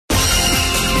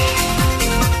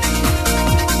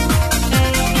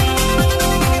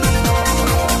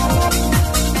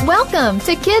Welcome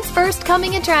to Kids First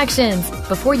Coming Attractions.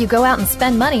 Before you go out and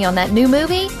spend money on that new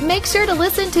movie, make sure to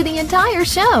listen to the entire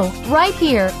show right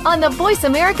here on the Voice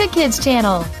America Kids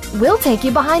channel. We'll take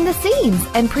you behind the scenes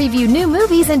and preview new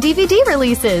movies and DVD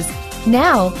releases.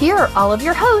 Now, here are all of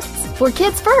your hosts for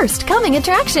Kids First Coming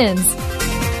Attractions.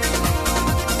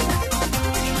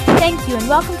 Thank you and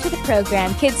welcome to the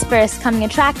program Kids First Coming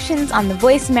Attractions on the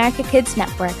Voice America Kids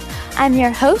Network. I'm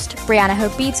your host,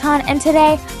 Brianna Beaton, and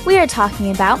today we are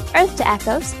talking about Earth to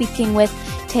Echo, speaking with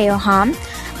Teo Ham,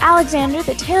 Alexander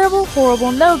the Terrible,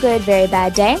 Horrible, No Good, Very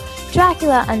Bad Day,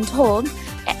 Dracula Untold,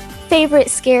 favorite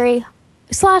scary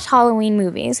 / Halloween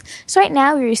movies. So right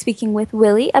now we are speaking with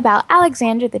Willie about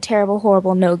Alexander the Terrible,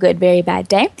 Horrible, No Good, Very Bad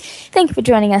Day. Thank you for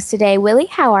joining us today, Willie.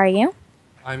 How are you?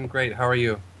 I'm great. How are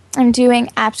you? I'm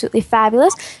doing absolutely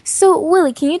fabulous. So,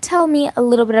 Willie, can you tell me a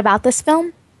little bit about this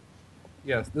film?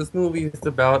 Yes, this movie is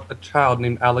about a child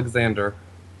named Alexander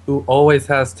who always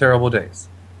has terrible days.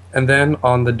 And then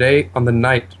on the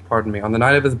night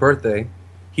of his birthday,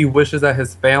 he wishes that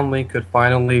his family could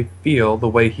finally feel the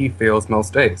way he feels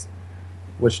most days,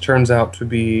 which turns out to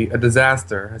be a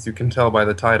disaster, as you can tell by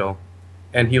the title.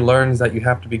 And he learns that you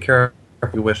have to be careful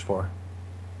what you wish for.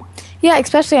 Yeah,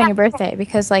 especially on your birthday,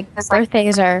 because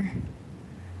birthdays are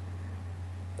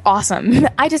awesome.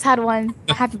 I just had one.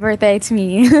 Happy birthday to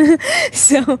me.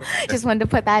 So just wanted to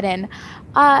put that in.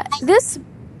 This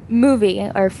movie,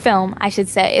 or film, I should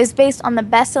say, is based on the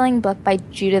best-selling book by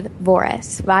Judith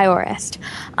Viorst.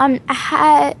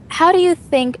 How do you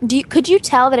think? Could you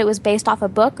tell that it was based off a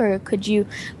book, or could you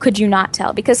not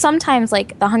tell? Because sometimes,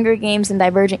 like The Hunger Games and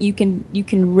Divergent, you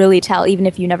can really tell even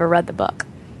if you never read the book.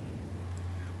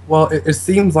 Well, it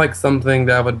seems like something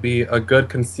that would be a good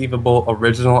conceivable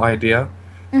original idea.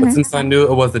 But since I knew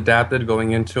it was adapted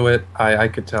going into it, I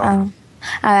could tell. Oh,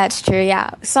 that's true, yeah.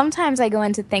 Sometimes I go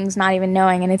into things not even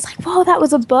knowing, and it's like, whoa, that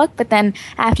was a book. But then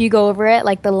after you go over it,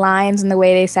 like the lines and the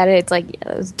way they said it, it's like, yeah,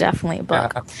 that was definitely a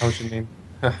book. Yeah, I know what you mean.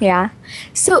 Yeah.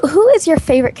 So who is your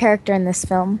favorite character in this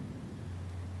film?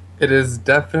 It is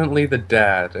definitely the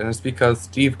dad, and it's because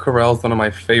Steve Carell's one of my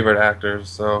favorite actors,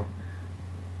 so,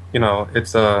 you know,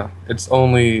 it's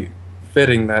only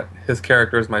fitting that his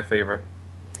character is my favorite.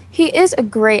 He is a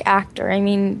great actor. I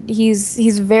mean,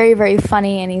 he's very, very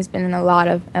funny, and he's been in a lot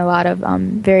of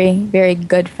very, very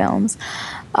good films.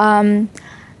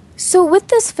 So with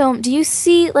this film, do you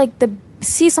see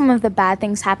some of the bad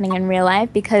things happening in real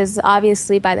life? Because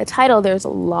obviously, by the title, there's a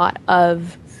lot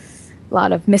of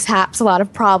mishaps, a lot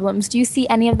of problems. Do you see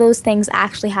any of those things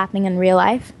actually happening in real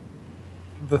life?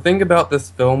 The thing about this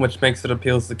film, which makes it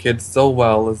appeal to kids so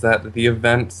well, is that the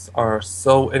events are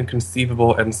so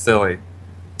inconceivable and silly.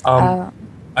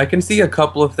 I can see a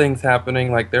couple of things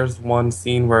happening. Like there's one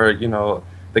scene where, you know,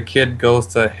 the kid goes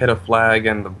to hit a flag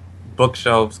and the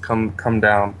bookshelves come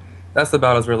down. That's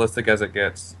about as realistic as it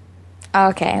gets.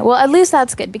 Okay, well at least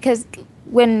that's good, because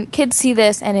when kids see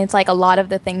this and it's like a lot of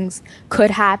the things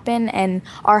could happen and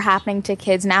are happening to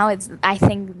kids now, I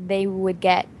think they would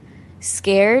get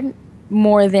scared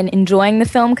more than enjoying the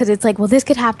film, because it's like, well, this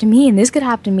could happen to me and this could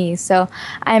happen to me. So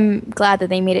I'm glad that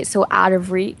they made it so out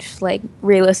of reach, like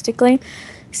realistically.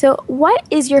 So what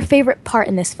is your favorite part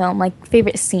in this film, like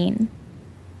favorite scene?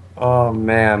 Oh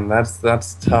man,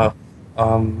 that's tough.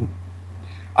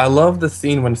 I love the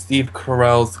scene when Steve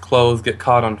Carell's clothes get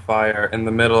caught on fire in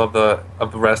the middle of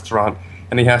the restaurant,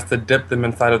 and he has to dip them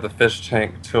inside of the fish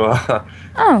tank to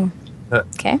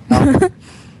okay.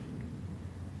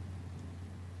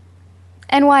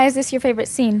 And why is this your favorite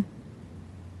scene?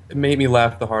 It made me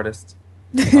laugh the hardest.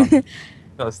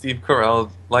 Steve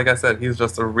Carell, like I said, he's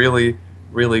just a really,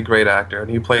 really great actor, and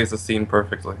he plays the scene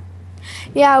perfectly.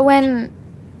 Yeah, when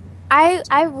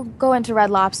I go into Red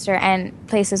Lobster and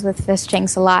places with fish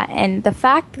tanks a lot, and the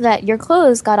fact that your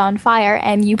clothes got on fire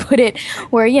and you put it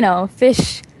where, you know,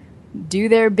 fish do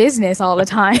their business all the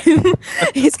time.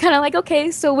 It's kind of like, okay,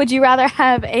 so would you rather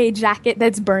have a jacket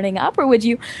that's burning up, or would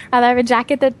you rather have a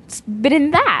jacket that's been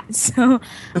in that? So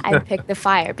I picked the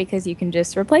fire because you can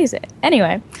just replace it.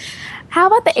 Anyway, how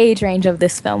about the age range of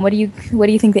this film? What do you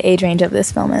think the age range of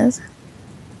this film is?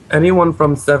 Anyone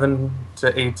from 7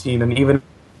 to 18 and even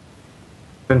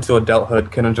into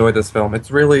adulthood can enjoy this film. It's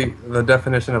really the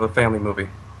definition of a family movie.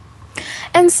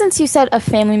 And since you said a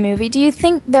family movie, do you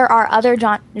think there are other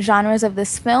genres of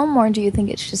this film, or do you think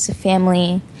it's just a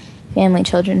family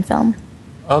children film?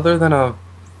 Other than a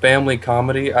family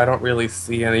comedy, I don't really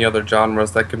see any other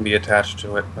genres that can be attached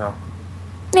to it, no.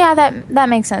 Yeah, that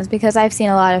makes sense, because I've seen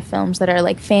a lot of films that are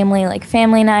like family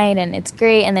night, and it's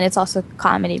great, and then it's also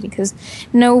comedy, because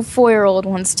no 4-year-old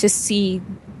wants to see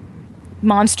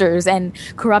monsters and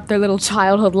corrupt their little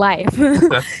childhood life.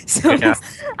 So Yeah.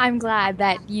 I'm glad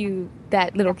that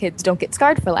little kids don't get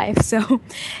scarred for life. So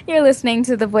you're listening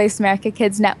to the Voice America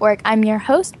Kids Network. I'm your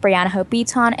host, Brianna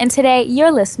Beaton, and today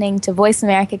you're listening to Voice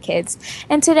America Kids.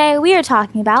 And today we are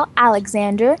talking about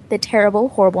Alexander, the terrible,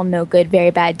 horrible, no good,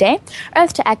 very bad day,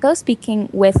 Earth to Echo, speaking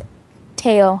with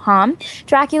Teo Ham,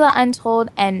 Dracula Untold,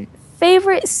 and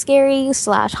favorite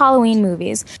scary/Halloween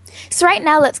movies. So right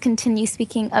now, let's continue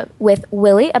speaking with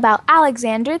Willie about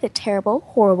Alexander, the terrible,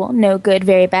 horrible, no good,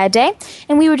 very bad day.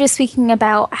 And we were just speaking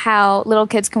about how little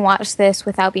kids can watch this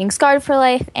without being scarred for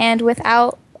life and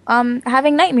without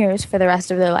having nightmares for the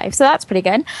rest of their life. So that's pretty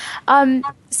good.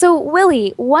 So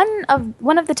Willie, one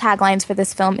of the taglines for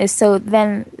this film is "So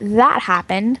then that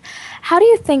happened." How do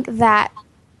you think that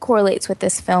correlates with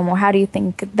this film, or how do you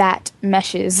think that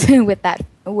meshes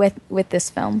with this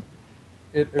film?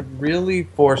 It really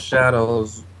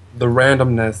foreshadows the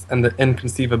randomness and the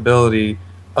inconceivability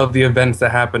of the events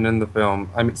that happen in the film.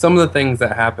 I mean, some of the things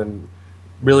that happen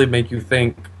really make you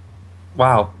think,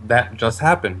 wow, that just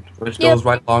happened, which goes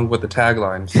right along with the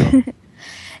tagline. So.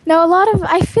 No,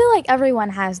 I feel like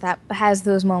everyone has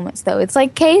those moments, though. It's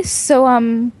like, okay,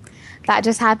 so that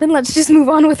just happened. Let's just move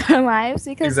on with our lives.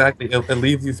 Because exactly. It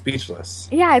leaves you speechless.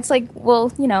 Yeah, it's like, well,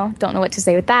 don't know what to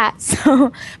say with that.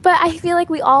 So, but I feel like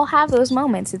we all have those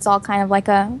moments. It's all kind of like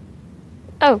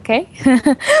okay,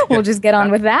 we'll just get on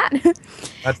with that.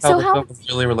 That's how the film is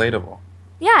really relatable.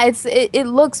 Yeah, it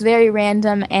looks very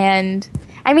random, and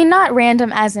I mean, not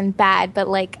random as in bad, but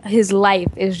like his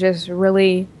life is just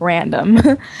really random.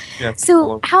 Yeah,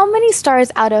 so how many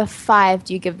stars out of 5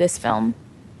 do you give this film?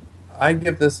 I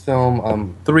give this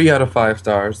film 3 out of 5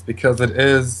 stars because it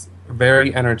is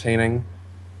very entertaining,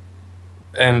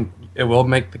 and it will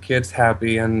make the kids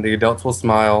happy and the adults will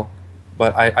smile.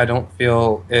 But I don't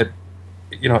feel it.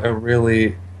 It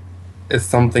really is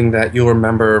something that you'll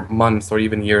remember months or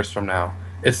even years from now.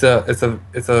 It's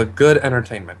a good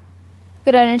entertainment.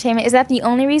 Good entertainment. Is that the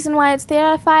only reason why it's 3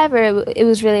 out of 5, or it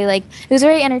was really it was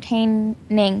very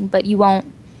entertaining, but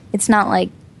it's not like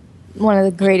one of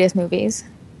the greatest movies?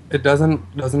 It doesn't,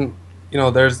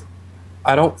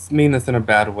 I don't mean this in a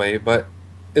bad way, but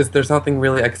there's nothing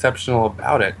really exceptional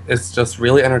about it. It's just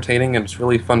really entertaining and it's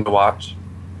really fun to watch.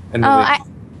 And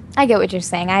I get what you're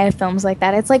saying. I have films like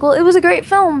that. It's like, well, it was a great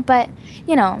film, but,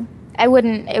 I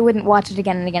wouldn't watch it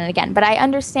again and again and again. But I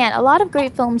understand a lot of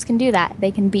great films can do that.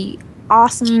 They can be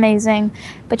awesome, amazing,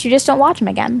 but you just don't watch them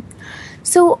again.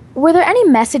 So, were there any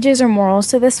messages or morals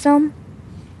to this film?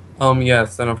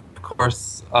 Yes, and of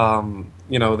course,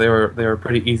 they were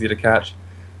pretty easy to catch.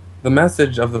 The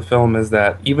message of the film is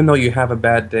that even though you have a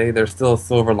bad day, there's still a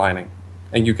silver lining,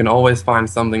 and you can always find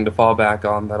something to fall back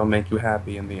on that'll make you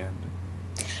happy in the end.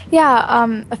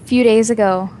 Yeah, a few days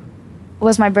ago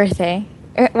was my birthday.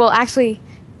 Well, actually,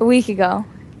 a week ago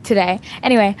today.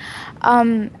 Anyway,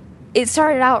 it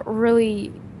started out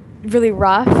really, really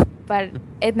rough, but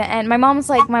in the end, my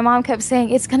mom kept saying,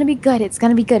 "It's gonna be good, it's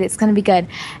gonna be good, it's gonna be good,"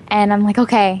 and I'm like,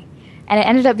 okay. And it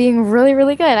ended up being really,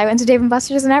 really good. I went to Dave &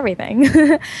 Buster's and everything.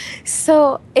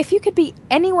 So, if you could be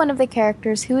any one of the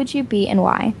characters, who would you be and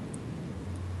why?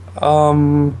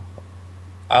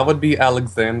 I would be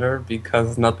Alexander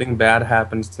because nothing bad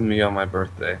happens to me on my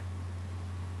birthday.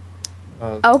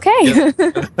 Okay.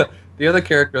 The other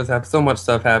characters have so much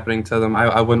stuff happening to them,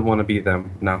 I wouldn't want to be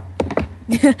them, no.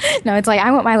 No, it's like,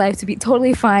 I want my life to be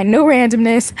totally fine, no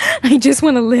randomness. I just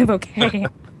want to live okay.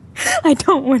 I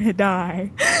don't want to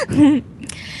die.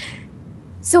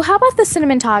 So how about the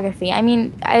cinematography? I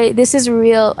mean, this is a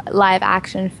real live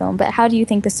action film, but how do you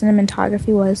think the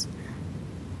cinematography was?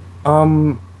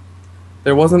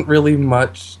 There wasn't really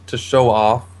much to show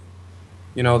off.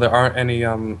 There aren't any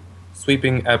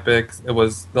sweeping epics.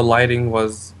 The lighting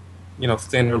was,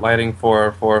 standard lighting for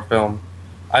a film.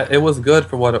 It was good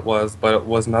for what it was, but it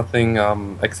was nothing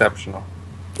exceptional.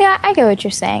 Yeah, I get what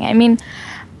you're saying. I mean,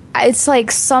 it's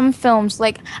like some films,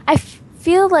 like I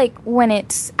feel like when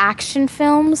it's action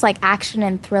films, like action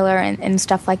and thriller and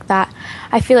stuff like that,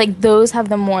 I feel like those have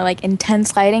the more like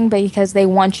intense lighting, but because they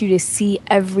want you to see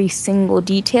every single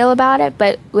detail about it.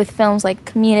 But with films like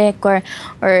comedic or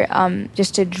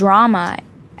just a drama,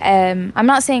 I'm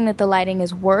not saying that the lighting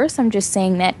is worse. I'm just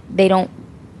saying that they don't.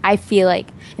 I feel like,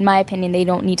 in my opinion, they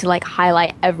don't need to like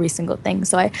highlight every single thing.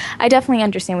 So I definitely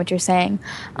understand what you're saying.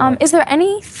 Is there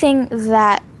anything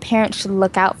that parents should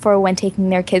look out for when taking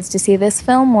their kids to see this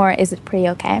film, or is it pretty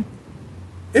okay?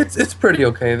 It's pretty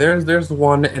okay. There's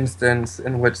one instance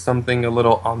in which something a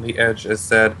little on the edge is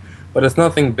said, but it's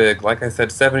nothing big. Like I said,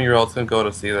 7-year-olds can go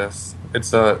to see this.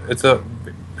 It's a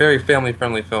very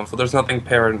family-friendly film, so there's nothing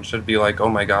parents should be like, oh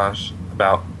my gosh,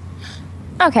 about.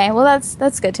 Okay, well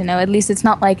that's good to know. At least it's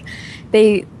not like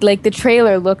the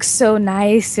trailer looks so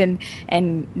nice and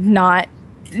not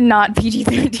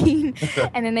PG-13,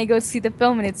 and then they go see the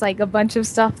film and it's like a bunch of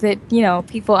stuff that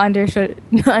people under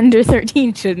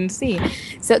 13 shouldn't see.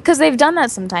 So because they've done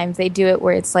that sometimes, they do it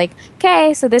where it's like,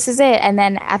 okay, so this is it, and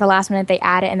then at the last minute they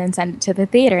add it and then send it to the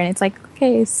theater, and it's like,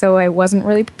 okay, so I wasn't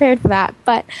really prepared for that,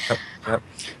 but. Yep.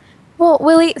 Well,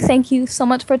 Willie, thank you so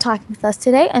much for talking with us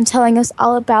today and telling us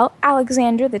all about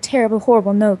Alexander, the terrible,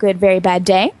 horrible, no good, very bad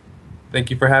day. Thank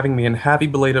you for having me, and happy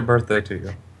belated birthday to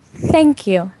you. Thank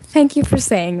you. Thank you for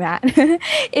saying that.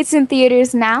 It's in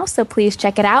theaters now, so please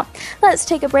check it out. Let's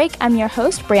take a break. I'm your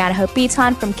host, Brianna Hope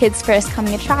Beaton from Kids First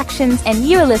Coming Attractions, and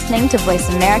you are listening to Voice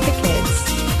America Kids.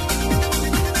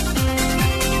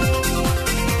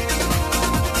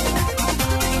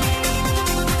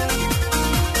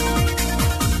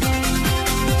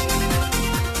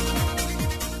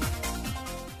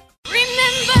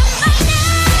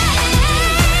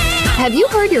 Have you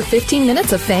heard your 15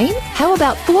 minutes of fame? How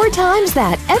about 4 times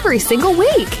that every single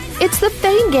week? It's the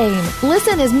Fame Game.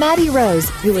 Listen as Maddie Rose,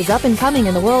 who is up and coming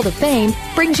in the world of fame,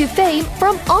 brings you fame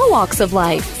from all walks of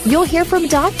life. You'll hear from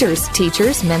doctors,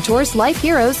 teachers, mentors, life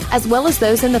heroes, as well as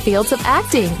those in the fields of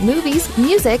acting, movies,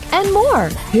 music, and more.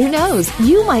 Who knows?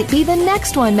 You might be the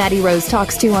next one Maddie Rose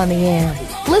talks to on the air.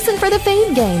 Listen for the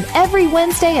Fame Game every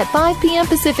Wednesday at 5 p.m.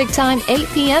 Pacific Time, 8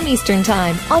 p.m. Eastern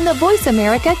Time on the Voice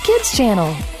America Kids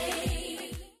channel.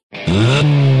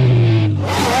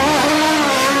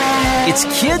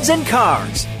 It's Kids and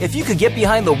Cars. If you could get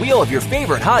behind the wheel of your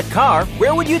favorite hot car,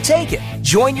 where would you take it?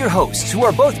 Join your hosts, who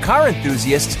are both car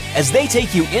enthusiasts, as they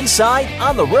take you inside,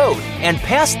 on the road, and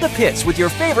past the pits with your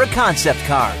favorite concept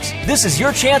cars. This is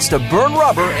your chance to burn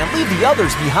rubber and leave the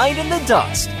others behind in the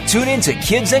dust. Tune in to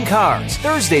Kids and Cars,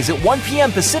 Thursdays at 1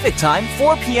 p.m. Pacific Time,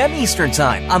 4 p.m. Eastern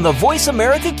Time, on the Voice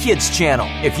America Kids channel.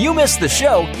 If you miss the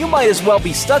show, you might as well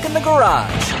be stuck in the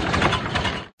garage.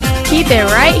 Keep it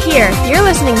right here. You're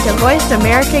listening to Voice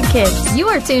America Kids. You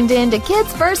are tuned in to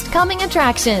Kids First Coming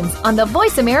Attractions on the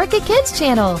Voice America Kids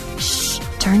channel. Shh,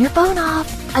 turn your phone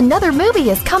off. Another movie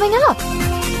is coming up.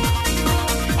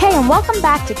 Hey, and welcome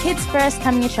back to Kids First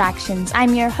Coming Attractions.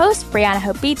 I'm your host, Brianna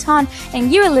Hope Beaton,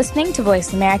 and you are listening to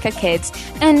Voice America Kids.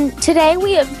 And today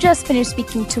we have just finished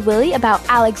speaking to Willie about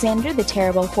Alexander, the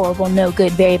terrible, horrible, no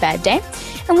good, very bad day.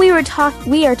 And we are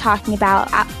talking about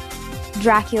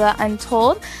Dracula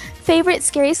Untold, favorite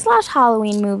scary /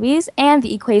 Halloween movies, and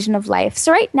the equation of life.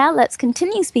 So right now, let's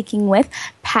continue speaking with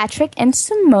Patrick and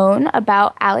Simone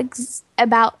about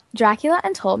Dracula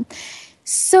Untold.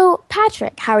 So,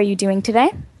 Patrick, how are you doing today?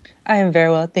 I am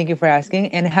very well. Thank you for asking.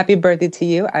 And happy birthday to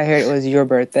you. I heard it was your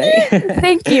birthday.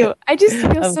 Thank you. I just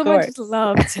feel so much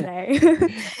love today.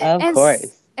 Of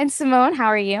course. And Simone, how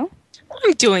are you?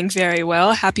 I'm doing very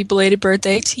well. Happy belated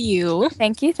birthday to you.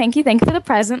 Thank you. Thank you. Thank you for the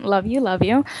present. Love you. Love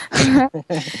you.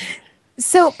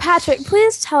 So, Patrick,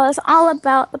 please tell us all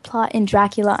about the plot in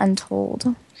Dracula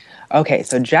Untold. Okay,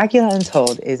 so Dracula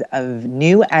Untold is a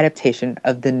new adaptation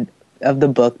of the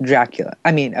book Dracula.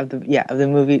 of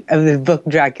the book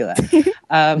Dracula.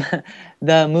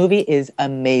 The movie is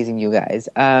amazing, you guys.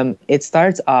 It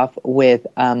starts off with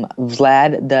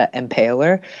Vlad the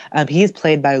Impaler. He is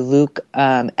played by Luke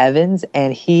Evans,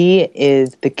 and he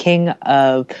is the king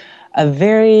of a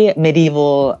very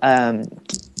medieval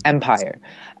empire.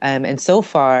 And so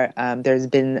far, there's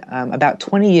been about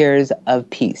 20 years of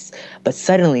peace. But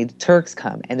suddenly, the Turks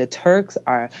come, and the Turks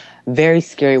are very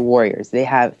scary warriors. They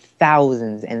have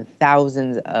thousands and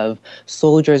thousands of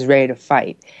soldiers ready to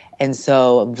fight. And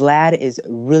so Vlad is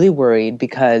really worried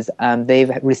because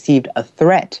they've received a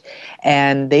threat.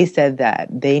 And they said that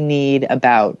they need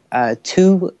about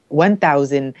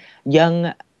 1,000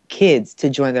 young kids to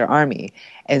join their army.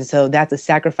 And so that's a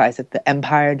sacrifice that the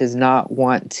empire does not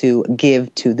want to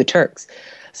give to the Turks.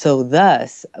 So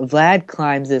thus, Vlad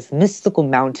climbs this mystical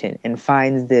mountain and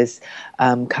finds this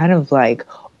kind of like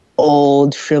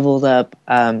old, shriveled up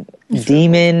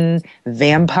demon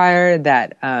vampire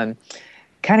that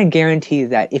kind of guarantees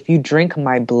that if you drink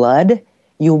my blood,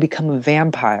 you will become a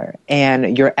vampire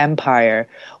and your empire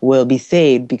will be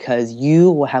saved because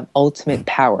you will have ultimate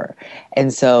power.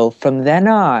 And so from then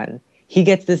on, he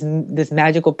gets this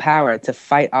magical power to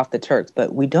fight off the Turks,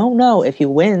 but we don't know if he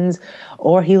wins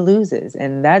or he loses.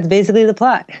 And that's basically the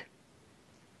plot.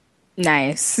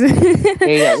 Nice. There you go.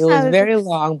 It was very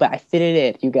long, but I fitted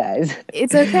it, you guys.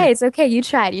 It's okay. It's okay. You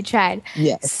tried.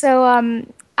 Yes. So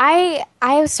I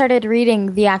started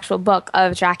reading the actual book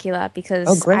of Dracula because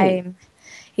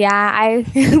we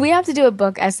have to do a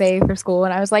book essay for school,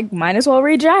 and I was like, might as well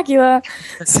read Dracula.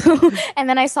 So, and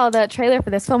then I saw the trailer for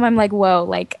this film. I'm like, whoa,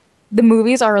 like the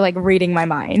movies are like reading my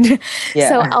mind. Yeah.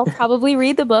 So I'll probably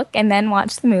read the book and then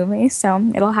watch the movie. So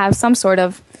it'll have some sort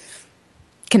of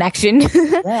connection.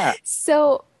 Yeah.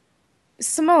 So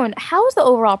Simone, how was the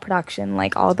overall production?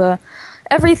 Like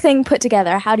everything put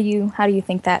together. How do you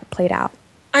think that played out?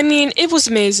 I mean, it was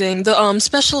amazing. The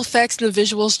special effects and the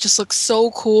visuals just look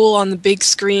so cool on the big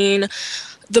screen.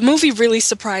 The movie really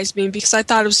surprised me because I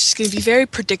thought it was just going to be very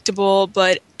predictable,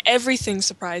 but everything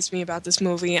surprised me about this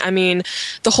movie. I mean,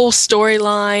 the whole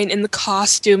storyline and the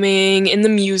costuming and the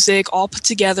music all put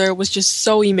together was just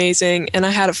so amazing, and I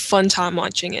had a fun time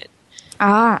watching it.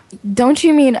 Ah, don't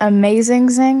you mean amazing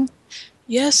zing?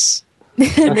 Yes.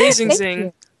 Amazing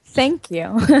zing. Thank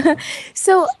you.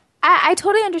 So I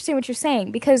totally understand what you're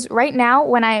saying, because right now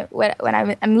when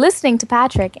I'm listening to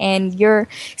Patrick and you're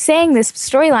saying this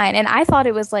storyline, and I thought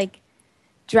it was like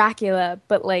Dracula,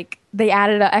 but like they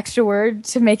added an extra word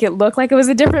to make it look like it was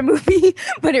a different movie,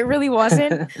 but it really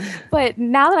wasn't. But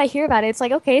now that I hear about it, it's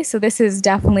like, okay, so this is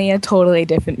definitely a totally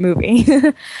different movie.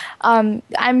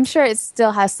 I'm sure it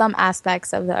still has some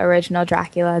aspects of the original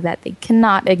Dracula that they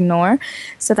cannot ignore.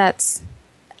 So that's...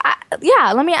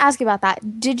 yeah, let me ask you about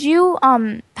that. Did you,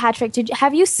 Patrick,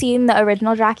 have you seen the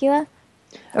original Dracula?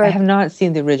 I have not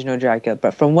seen the original Dracula,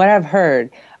 but from what I've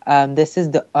heard, this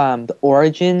is the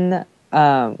origin,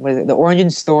 the origin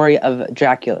story of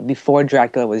Dracula before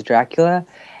Dracula was Dracula,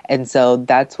 and so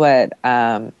that's what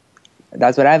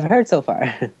I've heard so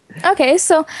far. Okay,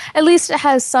 so at least it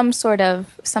has some sort of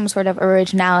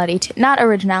originality not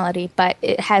originality, but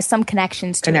it has some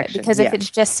connections to it. Because if it's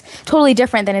just totally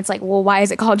different, then it's like, well, why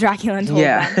is it called Dracula Untold?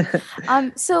 Yeah.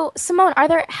 So Simone,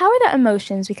 how are the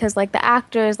emotions? Because like the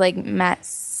actors, like Matt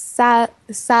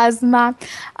Sazma,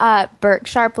 Burt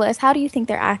Sharpless, how do you think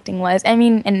their acting was? I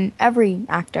mean, and every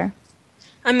actor.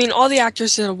 I mean, all the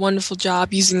actors did a wonderful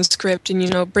job using the script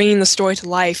and, bringing the story to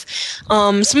life.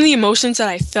 Some of the emotions that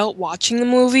I felt watching the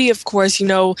movie, of course,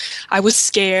 I was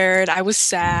scared, I was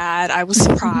sad, I was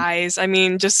surprised. I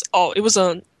mean, it was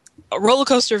a roller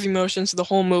coaster of emotions the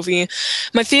whole movie.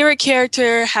 My favorite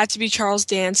character had to be Charles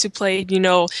Dance, who played,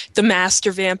 the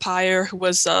master vampire, who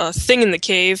was a thing in the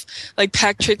cave, like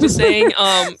Patrick was saying.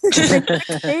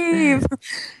 Cave.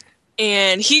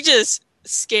 And he just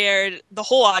scared the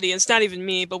whole audience, not even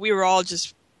me, but we were all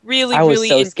just really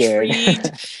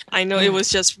intrigued. I know it was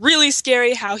just really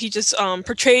scary how he just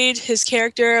portrayed his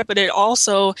character, but it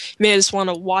also made us want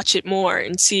to watch it more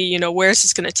and see, where is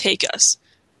this going to take us.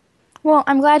 Well,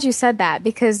 I'm glad you said that,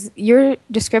 because your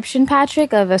description,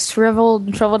 Patrick, of a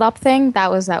shriveled up thing, that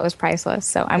was priceless.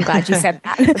 So I'm glad you said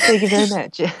that. Thank you very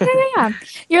much. Yeah.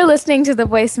 You're listening to the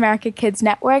Voice America Kids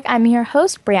Network. I'm your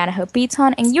host, Brianna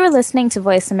Beaton, and you're listening to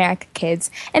Voice America Kids.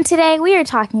 And today we are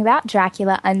talking about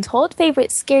Dracula Untold,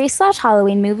 favorite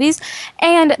scary/Halloween movies,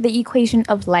 and the equation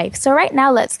of life. So right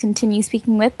now, let's continue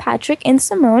speaking with Patrick and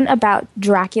Simone about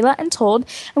Dracula Untold.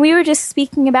 And we were just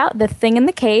speaking about the thing in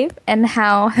the cave and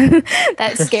how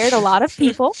that scared a lot of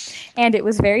people, and it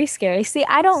was very scary. See,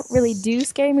 I don't really do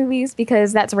scary movies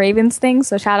because that's Raven's thing,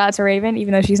 so shout out to Raven,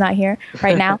 even though she's not here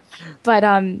right now. But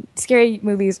scary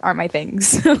movies aren't my thing,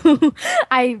 so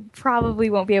I probably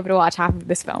won't be able to watch half of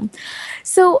this film.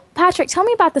 So, Patrick, tell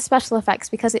me about the special effects,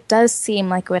 because it does seem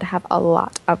like it would have a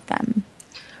lot of them.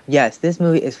 Yes, this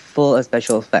movie is full of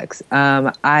special effects.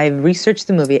 I researched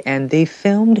the movie, and they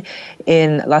filmed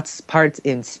in lots of parts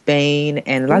in Spain,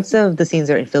 and lots of the scenes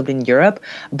are filmed in Europe,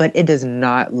 but it does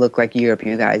not look like Europe,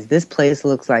 you guys. This place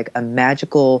looks like a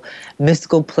magical,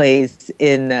 mystical place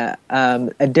in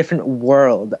a different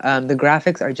world. The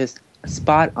graphics are just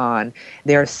spot on.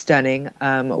 They are stunning.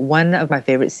 One of my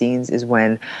favorite scenes is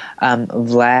when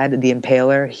Vlad the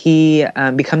Impaler, he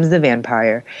becomes the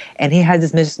vampire, and he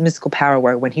has this mystical power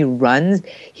where when he runs,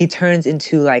 he turns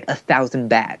into like 1,000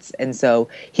 bats, and so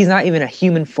he's not even a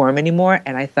human form anymore.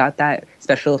 And I thought that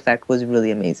special effect was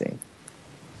really amazing.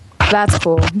 That's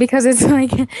cool, because it's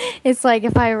like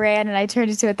if I ran and I turned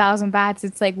into 1,000 bats,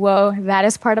 it's like, whoa, that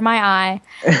is part of my eye.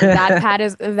 That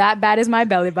bat is my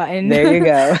belly button. There you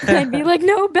go. I'd be like,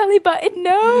 no, belly button,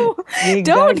 no, Exactly.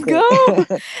 Don't go.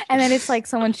 And then it's like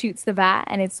someone shoots the bat,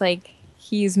 and it's like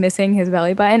he's missing his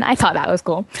belly button. I thought that was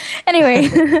cool.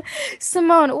 Anyway,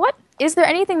 Simone, is there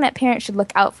anything that parents should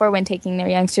look out for when taking their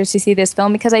youngsters to see this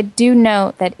film? Because I do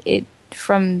know that it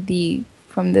from the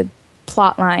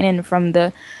plot line and from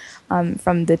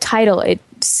the title, it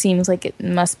seems like it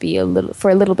must be a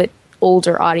little bit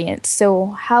older audience.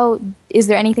 So is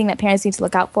there anything that parents need to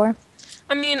look out for?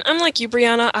 I mean, I'm like you,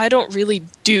 Brianna. I don't really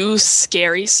do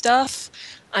scary stuff.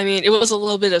 I mean, it was a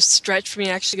little bit of stretch for me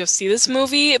to actually go see this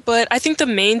movie, but I think the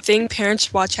main thing parents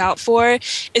should watch out for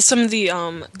is some of the,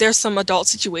 there's some adult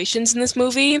situations in this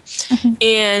movie,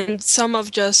 and some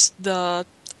of just the,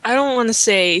 I don't want to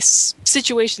say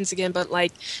situations again, but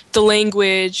like the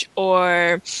language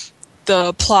or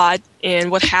the plot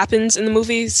and what happens in the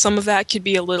movie, some of that could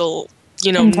be a little,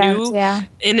 intense, new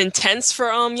and intense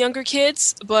for younger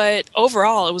kids, but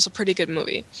overall, it was a pretty good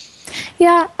movie.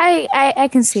 Yeah, I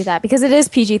can see that because it is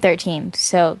PG-13,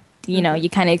 so you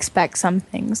kind of expect some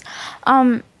things.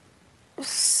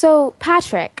 So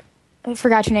Patrick, I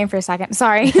forgot your name for a second.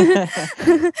 Sorry.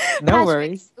 No Patrick,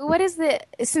 worries. What is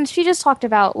since she just talked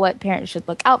about what parents should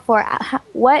look out for,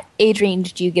 what age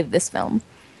range do you give this film?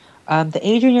 The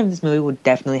age range of this movie would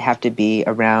definitely have to be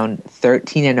around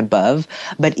 13 and above.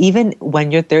 But even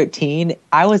when you're 13,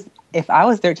 if I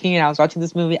was 13 and I was watching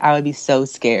this movie, I would be so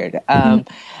scared.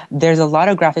 There's a lot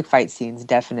of graphic fight scenes,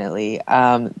 definitely.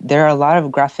 There are a lot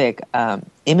of graphic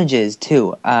images,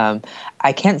 too.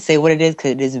 I can't say what it is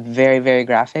because it is very, very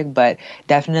graphic, but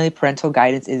definitely parental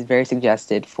guidance is very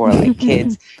suggested for like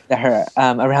kids that are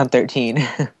around 13.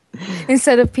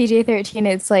 Instead of PG-13,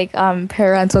 it's like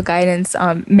parental guidance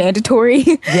mandatory.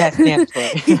 Yes,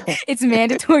 mandatory. It's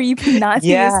mandatory. You cannot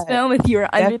see this film if you are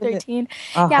under 13.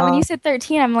 Yeah, when you said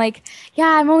 13, I'm like,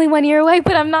 yeah, I'm only 1 year away,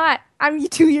 but I'm not. I'm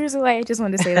 2 years away. I just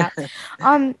wanted to say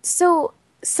that. So,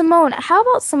 Simone, how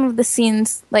about some of the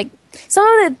scenes? Like, some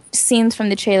of the scenes from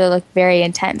the trailer look very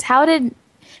intense.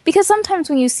 Because sometimes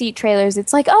when you see trailers,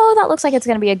 it's like, oh, that looks like it's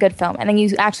going to be a good film. And then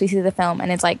you actually see the film,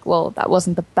 and it's like, well, that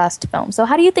wasn't the best film. So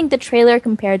how do you think the trailer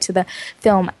compared to the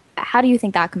film, how do you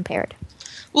think that compared?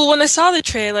 Well, when I saw the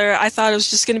trailer, I thought it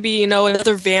was just going to be,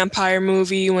 another vampire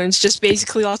movie when it's just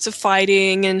basically lots of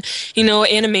fighting and,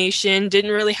 animation,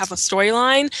 didn't really have a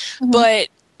storyline. But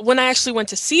when I actually went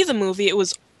to see the movie, it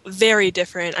was very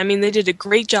different. I mean, they did a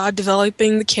great job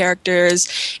developing the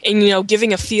characters and,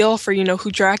 giving a feel for, who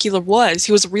Dracula was.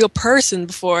 He was a real person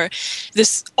before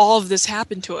all of this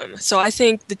happened to him. So I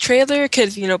think the trailer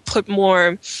could, put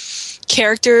more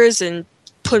characters and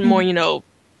put more,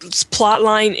 plot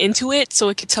line into it so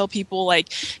it could tell people, like,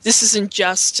 this isn't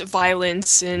just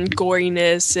violence and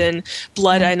goriness and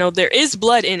blood. I know there is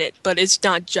blood in it, but it's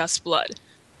not just blood.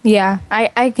 Yeah,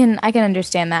 I can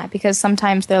understand that because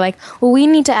sometimes they're like, well, we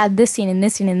need to add this scene and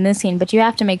this scene and this scene, but you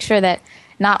have to make sure that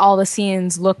not all the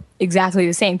scenes look exactly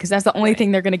the same because that's the only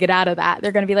thing they're going to get out of that.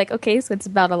 They're going to be like, okay, so it's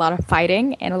about a lot of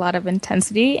fighting and a lot of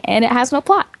intensity and it has no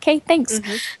plot. Okay, thanks.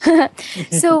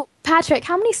 So, Patrick,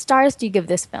 how many stars do you give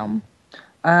this film?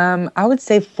 I would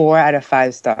say 4 out of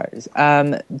 5 stars.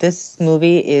 This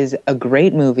movie is a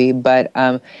great movie, but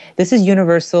this is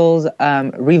Universal's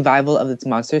revival of its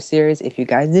monster series. If you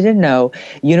guys didn't know,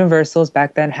 Universal's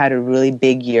back then had a really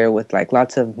big year with like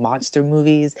lots of monster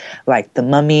movies, like The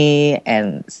Mummy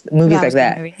and movies like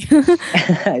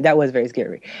that. That was very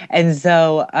scary. And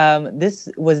so this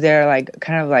was their like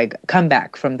kind of like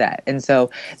comeback from that. And so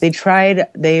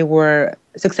they were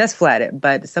successful at it,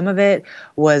 but some of it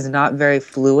was not very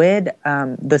fluid.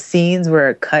 The scenes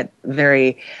were cut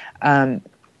very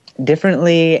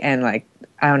differently, and like,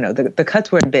 I don't know, the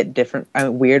cuts were a bit different,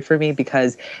 weird for me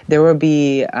because there would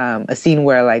be a scene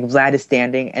where like Vlad is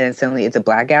standing and then suddenly it's a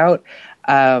blackout.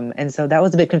 And so that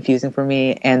was a bit confusing for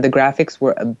me, and the graphics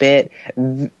were a bit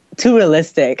too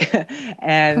realistic.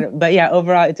 But yeah,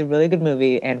 overall it's a really good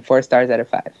movie and 4 stars out of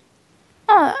 5.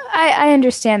 I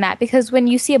understand that because when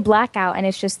you see a blackout and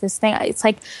it's just this thing, it's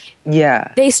like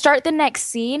they start the next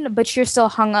scene, but you're still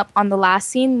hung up on the last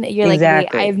scene. You're like, wait,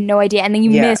 I have no idea. And then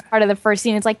you miss part of the first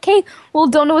scene. It's like, okay, well,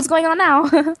 don't know what's going on now.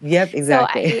 Yep,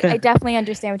 exactly. So I definitely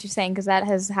understand what you're saying because that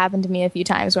has happened to me a few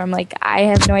times where I'm like, I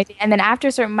have no idea. And then after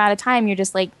a certain amount of time, you're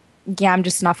just like, yeah, I'm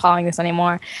just not following this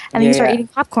anymore. And then you start eating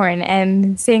popcorn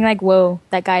and saying like, whoa,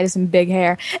 that guy has some big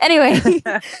hair. Anyway,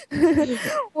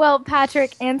 well,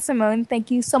 Patrick and Simone,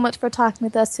 thank you so much for talking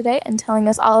with us today and telling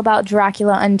us all about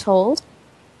Dracula Untold.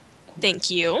 Thank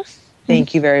you.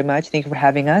 Thank you very much. Thank you for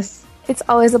having us. It's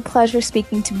always a pleasure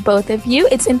speaking to both of you.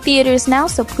 It's in theaters now,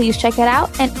 so please check it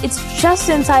out. And it's just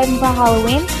in time for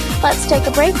Halloween. Let's take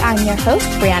a break. I'm your host,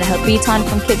 Brianna Beaton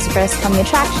from Kids First Coming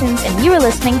Attractions, and you are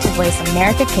listening to Voice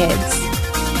America Kids.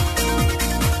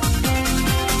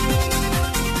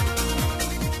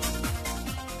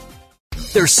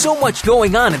 There's so much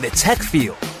going on in the tech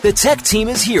field. The tech team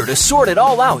is here to sort it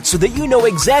all out so that you know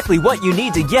exactly what you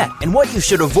need to get and what you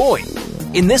should avoid.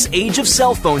 In this age of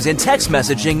cell phones and text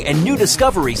messaging and new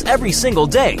discoveries every single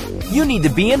day, you need to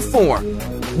be informed.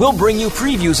 We'll bring you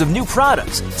previews of new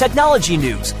products, technology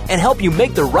news, and help you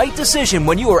make the right decision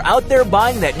when you are out there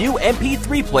buying that new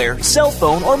MP3 player, cell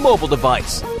phone, or mobile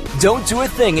device. Don't do a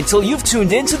thing until you've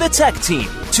tuned in to the Tech Team.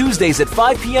 Tuesdays at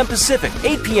 5 p.m. Pacific,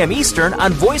 8 p.m. Eastern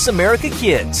on Voice America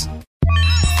Kids.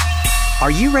 Are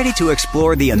you ready to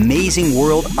explore the amazing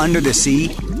world under the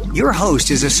sea? Your host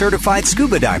is a certified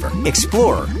scuba diver,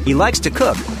 explorer. He likes to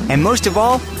cook, and most of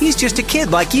all, he's just a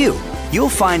kid like you. You'll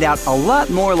find out a lot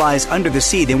more lies under the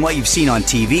sea than what you've seen on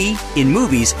TV, in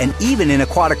movies, and even in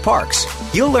aquatic parks.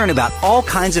 You'll learn about all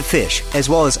kinds of fish, as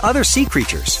well as other sea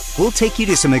creatures. We'll take you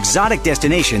to some exotic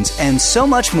destinations and so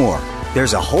much more.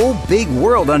 There's a whole big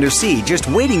world undersea just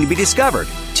waiting to be discovered.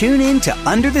 Tune in to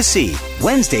Under the Sea,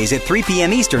 Wednesdays at 3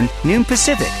 p.m. Eastern, noon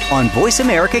Pacific, on Voice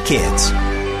America Kids.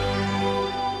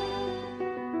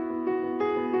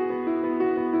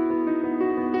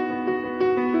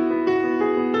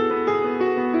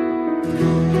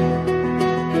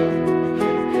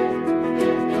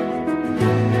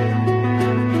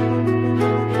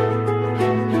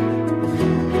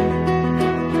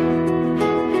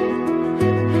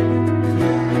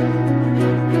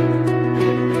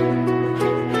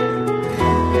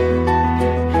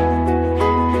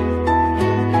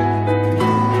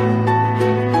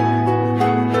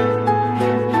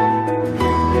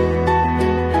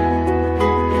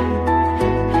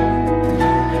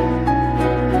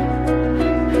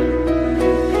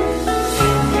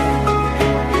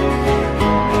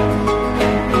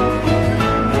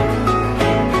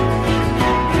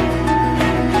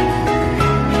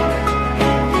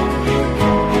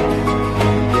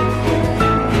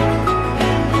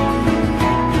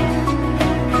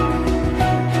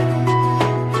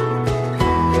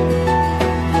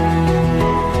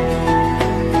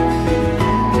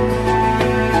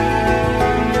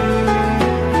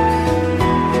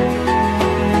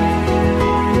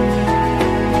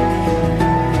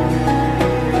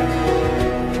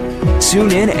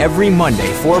 Tune in every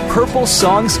Monday for Purple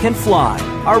Songs Can Fly.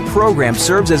 Our program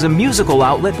serves as a musical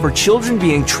outlet for children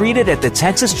being treated at the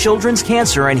Texas Children's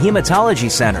Cancer and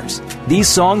Hematology Centers. These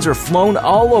songs are flown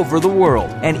all over the world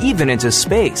and even into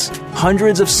space.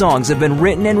 Hundreds of songs have been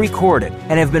written and recorded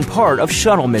and have been part of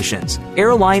shuttle missions,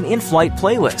 airline in-flight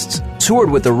playlists, toured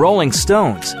with the Rolling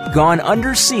Stones, gone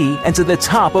undersea and to the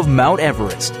top of Mount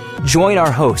Everest. Join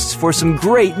our hosts for some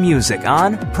great music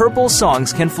on Purple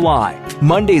Songs Can Fly,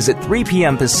 Mondays at 3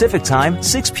 p.m. Pacific Time,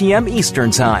 6 p.m.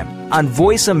 Eastern Time, on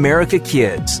Voice America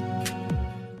Kids.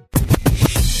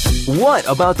 What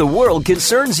about the world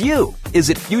concerns you? Is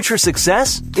it future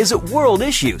success? Is it world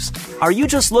issues? Are you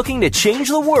just looking to change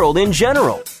the world in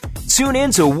general? Tune in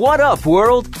to What Up,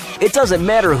 World? It doesn't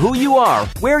matter who you are,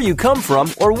 where you come from,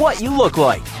 or what you look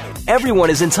like. Everyone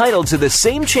is entitled to the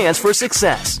same chance for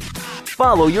success.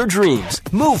 Follow your dreams,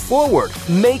 move forward,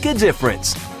 make a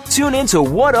difference. Tune in to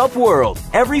What Up World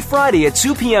every Friday at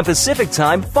 2 p.m. Pacific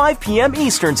Time, 5 p.m.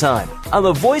 Eastern Time on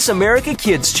the Voice America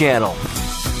Kids channel.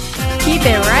 Keep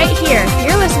it right here.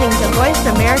 You're listening to Voice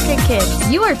America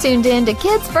Kids. You are tuned in to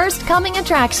Kids First Coming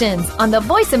Attractions on the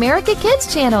Voice America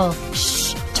Kids channel.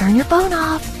 Shh, turn your phone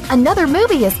off. Another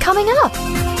movie is coming up.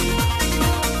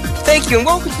 Thank you and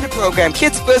welcome to the program,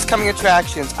 Kids First Coming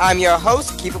Attractions. I'm your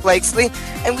host, Keefer Blakeslee,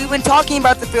 and we've been talking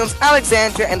about the films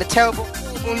Alexandra and the Terrible,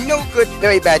 No Good,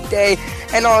 Very Bad Day,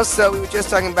 and also we were just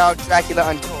talking about Dracula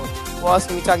Untold. We're also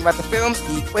going to be talking about the films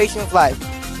The Equation of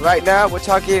Life. Right now, we're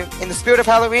talking, in the spirit of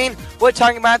Halloween, we're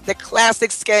talking about the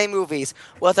classic scary movies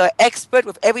with our expert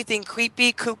with everything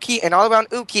creepy, kooky, and all around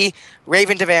ooky,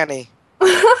 Raven Devanney.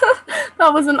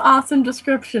 That was an awesome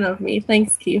description of me.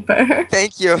 Thanks, Keefer.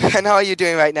 Thank you. And how are you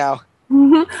doing right now?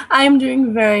 I'm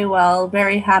doing very well.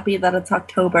 Very happy that it's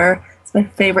October. It's my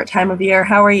favorite time of year.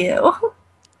 How are you?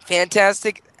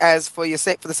 Fantastic, as for the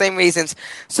same reasons.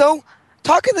 So,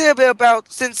 talk a little bit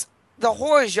about, since the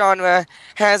horror genre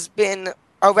has been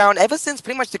around ever since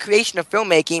pretty much the creation of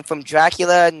filmmaking, from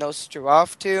Dracula,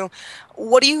 Nosferatu,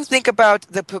 what do you think about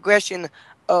the progression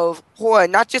of horror,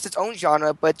 not just its own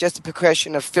genre, but just the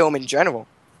progression of film in general?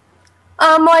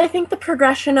 Well, I think the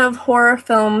progression of horror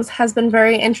films has been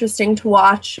very interesting to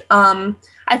watch.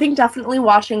 I think definitely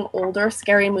watching older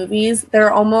scary movies,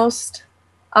 they're almost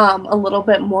a little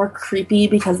bit more creepy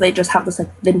because they just have this like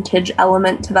vintage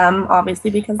element to them, obviously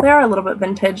because they are a little bit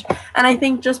vintage. And I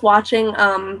think just watching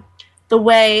the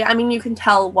way, I mean, you can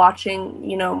tell watching,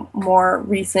 you know, more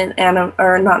recent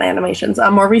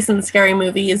more recent scary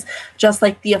movies, just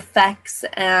like the effects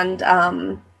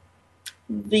and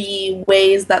the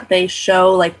ways that they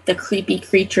show like the creepy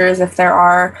creatures, if there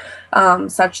are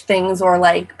such things, or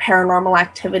like paranormal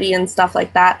activity and stuff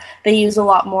like that. They use a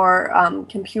lot more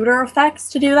computer effects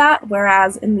to do that,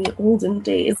 whereas in the olden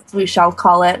days, we shall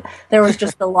call it, there was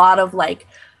just a lot of like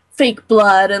fake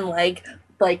blood and like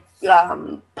like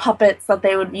puppets that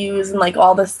they would use and like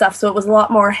all this stuff. So it was a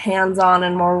lot more hands-on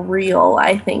and more real,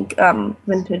 I think,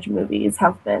 vintage movies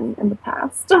have been in the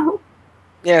past.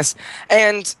 Yes,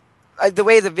 and the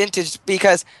way the vintage,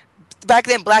 because back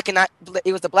then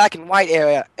it was the black and white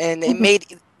era, and it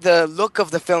made the look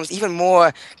of the films even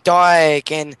more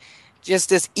dark and just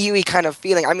this eerie kind of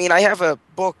feeling. I mean, I have a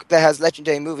book that has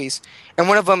legendary movies, and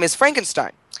one of them is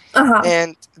Frankenstein.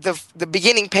 And the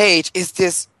beginning page is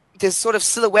this sort of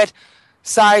silhouette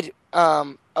side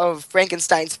of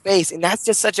Frankenstein's face, and that's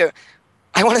just such a,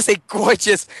 I want to say,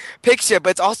 gorgeous picture, but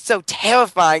it's also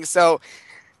terrifying. So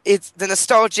it's the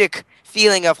nostalgic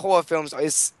feeling of horror films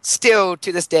is still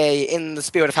to this day in the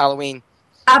spirit of Halloween.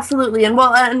 Absolutely.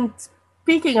 And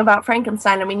speaking about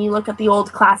Frankenstein, I mean, you look at the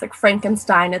old classic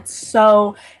Frankenstein, it's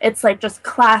like just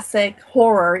classic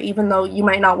horror, even though you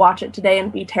might not watch it today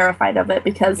and be terrified of it,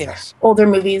 because older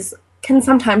movies can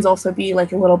sometimes also be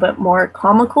like a little bit more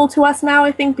comical to us now,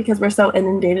 I think, because we're so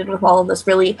inundated with all of this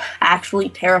really actually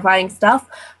terrifying stuff.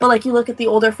 But like you look at the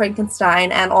older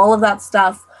Frankenstein and all of that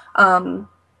stuff,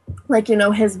 like, you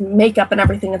know, his makeup and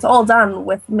everything, it's all done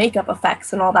with makeup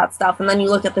effects and all that stuff. And then you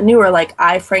look at the newer, like,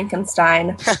 I,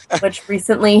 Frankenstein, which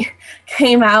recently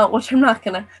came out, which I'm not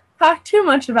going to talk too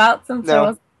much about since I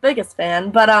was the biggest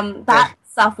fan. But that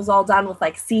stuff was all done with,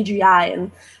 like,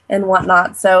 CGI and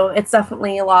whatnot. So it's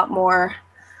definitely a lot more,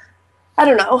 I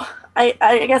don't know,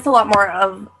 I guess a lot more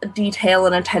of detail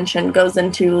and attention goes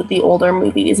into the older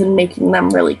movies and making them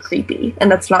really creepy.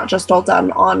 And it's not just all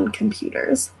done on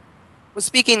computers. Well,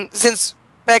 speaking, since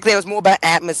back then it was more about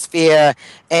atmosphere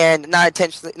and not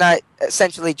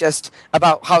essentially just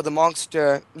about how the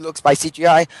monster looks by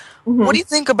CGI, what do you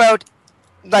think about,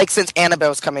 like, since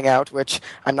Annabelle's coming out, which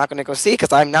I'm not going to go see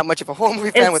because I'm not much of a horror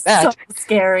movie fan with that. It's so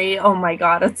scary. Oh my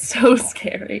god, it's so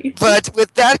scary. But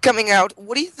with that coming out,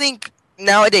 what do you think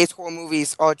nowadays horror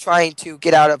movies are trying to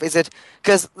get out of? Is it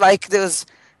because, like, there's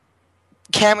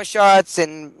camera shots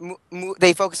and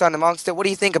they focus on the monster? What do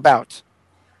you think about?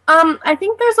 I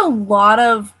think there's a lot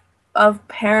of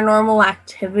paranormal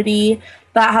activity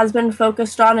that has been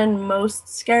focused on in most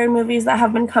scary movies that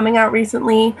have been coming out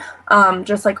recently.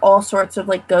 Just like all sorts of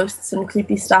like ghosts and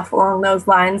creepy stuff along those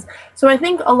lines. So I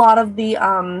think a lot of the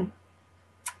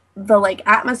like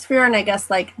atmosphere and I guess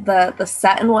like the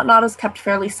set and whatnot is kept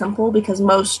fairly simple, because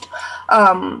most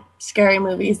scary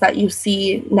movies that you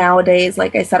see nowadays,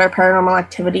 like I said, are paranormal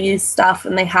activity stuff,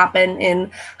 and they happen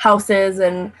in houses,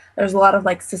 and there's a lot of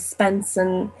like suspense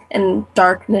and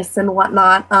darkness and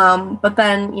whatnot. But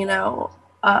then, you know,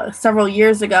 several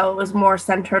years ago it was more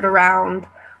centered around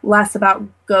less about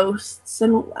ghosts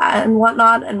and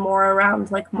whatnot, and more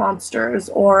around like monsters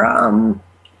or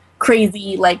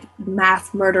crazy like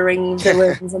mass murdering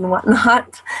villains and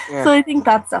whatnot. So I think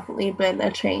that's definitely been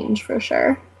a change for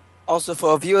sure. Also,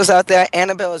 for viewers out there,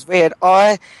 Annabelle is rated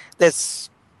R.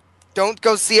 Don't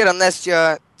go see it unless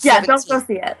you're 17. Don't go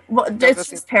see it. Well, it's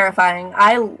just terrifying.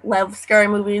 I love scary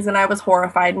movies, and I was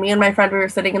horrified. Me and my friend, we were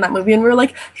sitting in that movie, and we were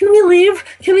like, "Can we leave?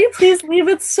 Can we please leave?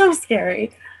 It's so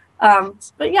scary."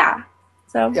 But yeah,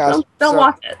 so don't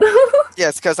watch it.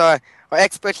 Yes, because our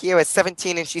expert here is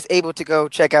 17, and she's able to go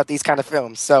check out these kind of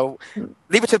films. So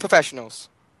leave it to the professionals.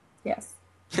 Yes.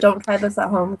 Don't try this at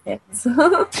home, kids.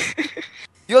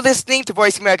 You're listening to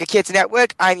Voice America Kids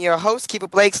Network. I'm your host, Keefer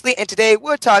Blakeslee, and today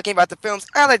we're talking about the films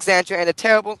Alexandra and a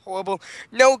Terrible, Horrible,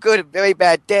 No Good, Very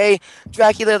Bad Day,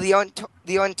 Dracula the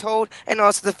Untold, and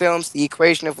also the films The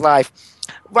Equation of Life.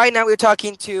 Right now we're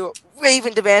talking to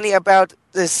Raven Devanney about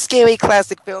the scary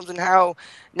classic films and how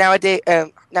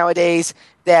nowadays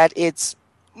that it's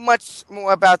much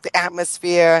more about the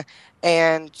atmosphere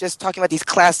and just talking about these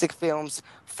classic films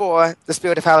for the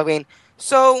spirit of Halloween.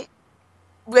 So,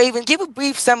 Raven, give a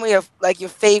brief summary of like your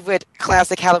favorite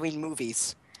classic Halloween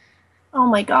movies. Oh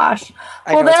my gosh.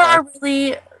 Well, there are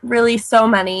really, really so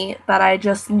many that I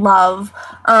just love.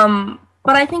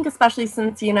 But I think especially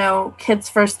since, you know, Kids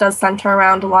First does center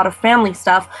around a lot of family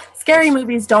stuff, scary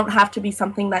movies don't have to be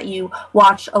something that you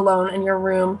watch alone in your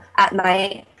room at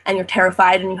night and you're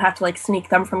terrified and you have to like sneak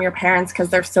them from your parents because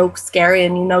they're so scary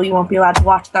and you know you won't be allowed to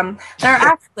watch them. They're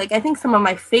actually, like, I think some of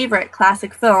my favorite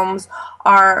classic films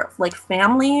are like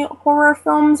family horror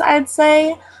films, I'd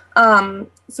say.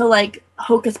 So like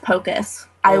Hocus Pocus.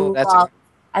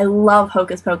 I love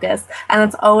Hocus Pocus, and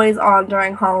it's always on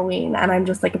during Halloween, and I'm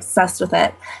just like obsessed with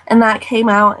it. And that came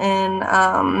out in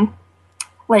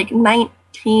like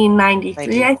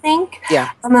 1993, I think.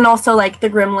 Yeah. And then also like the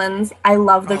Gremlins. I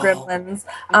love the Gremlins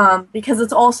because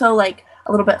it's also like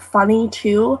a little bit funny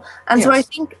too. And so I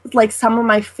think like some of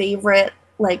my favorite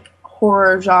like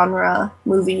horror genre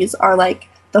movies are like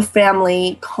the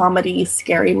family comedy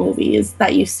scary movies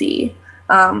that you see.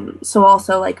 So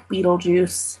also like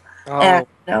Beetlejuice and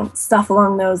stuff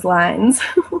along those lines.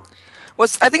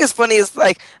 I think it's funny is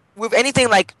like with anything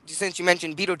like, since you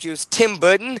mentioned Beetlejuice, Tim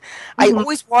Burton, I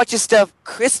always watch his stuff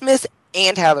Christmas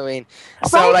and Halloween.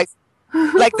 So like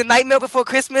The Nightmare Before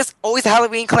Christmas, always a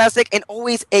Halloween classic and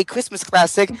always a Christmas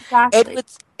classic. Exactly.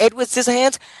 Edward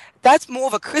Scissorhands, that's more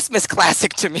of a Christmas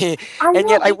classic to me, and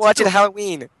yet I watch it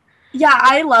Halloween. Yeah,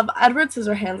 I love Edward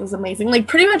Scissorhands is amazing. Like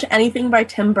pretty much anything by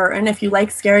Tim Burton. If you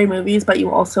like scary movies, but you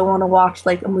also want to watch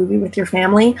like a movie with your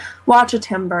family, watch a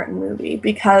Tim Burton movie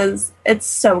because it's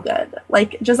so good.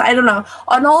 Like just I don't know.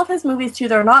 On all of his movies too,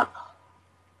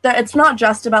 it's not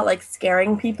just about like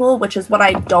scaring people, which is what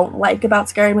I don't like about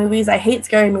scary movies. I hate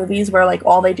scary movies where like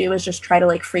all they do is just try to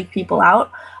like freak people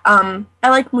out. I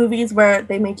like movies where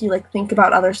they make you like think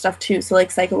about other stuff too. So like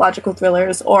psychological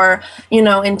thrillers, or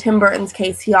in Tim Burton's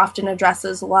case, he often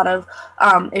addresses a lot of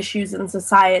issues in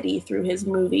society through his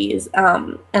movies.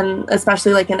 And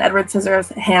especially like in Edward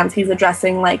Scissorhands, he's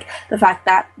addressing like the fact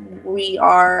that we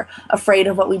are afraid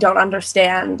of what we don't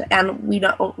understand, and we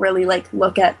don't really like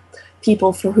look at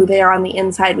people for who they are on the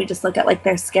inside. We just look at like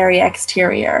their scary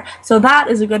exterior. So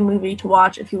that is a good movie to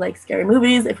watch if you like scary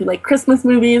movies, if you like Christmas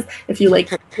movies, if you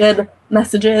like good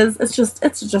messages. It's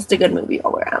just a good movie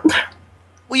all around.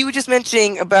 Well, you were just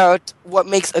mentioning about what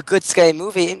makes a good scary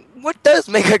movie. What does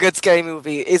make a good scary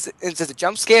movie? Is it the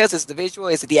jump scares? Is it the visual?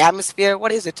 Is it the atmosphere?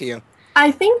 What is it to you?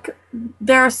 I think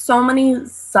there are so many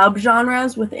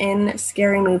subgenres within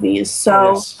scary movies.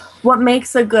 So what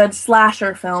makes a good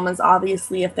slasher film is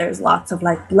obviously if there's lots of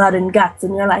like blood and guts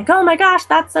and you're like, oh my gosh,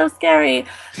 that's so scary.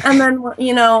 And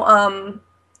then,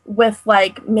 with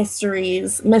like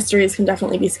mysteries can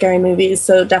definitely be scary movies.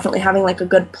 So definitely having like a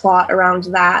good plot around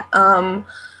that.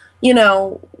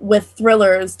 With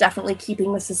thrillers, definitely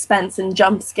keeping the suspense and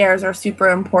jump scares are super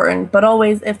important. But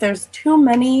always, if there's too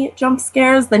many jump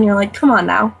scares, then you're like, come on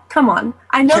now. Come on.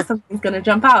 I know something's going to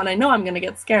jump out, and I know I'm going to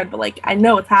get scared, but, like, I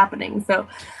know it's happening. So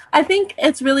I think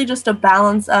it's really just a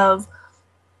balance of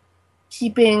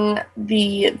keeping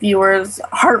the viewers'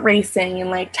 heart racing and,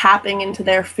 like, tapping into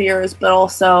their fears, but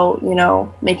also,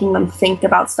 making them think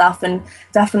about stuff. And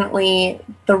definitely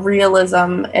the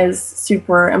realism is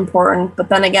super important. But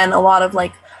then again, a lot of,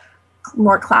 like,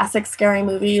 more classic scary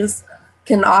movies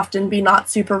can often be not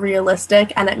super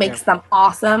realistic, and it makes them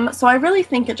awesome. So I really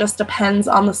think it just depends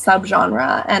on the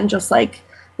subgenre and just, like,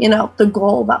 the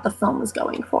goal that the film is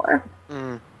going for.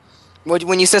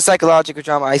 When you said psychological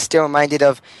drama, I still reminded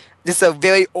of this is a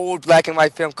very old black and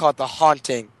white film called The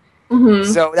Haunting.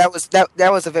 So that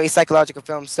was a very psychological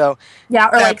film. So yeah,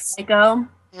 or like Psycho.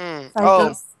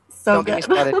 Psycho's so good.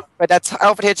 But that's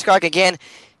Alfred Hitchcock again.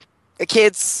 The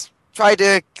kids try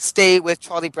to stay with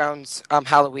Charlie Brown's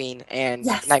Halloween and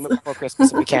Nightmare Before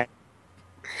Christmas if we can.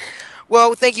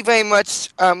 Well, thank you very much,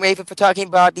 Raven, for talking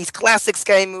about these classic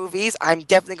scary movies. I'm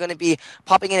definitely going to be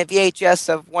popping in a VHS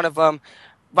of one of them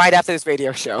right after this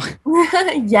radio show.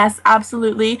 Yes,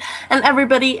 absolutely. And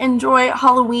everybody enjoy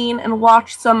Halloween and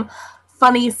watch some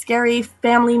funny, scary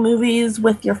family movies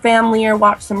with your family, or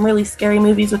watch some really scary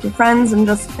movies with your friends, and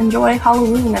just enjoy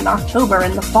Halloween in October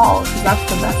and the fall, because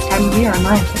that's the best time of year in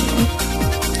my opinion.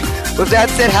 With that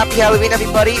said, happy Halloween,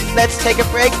 everybody. Let's take a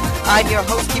break. I'm your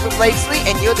host, Keefer, Blakeslee,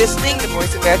 and you're listening to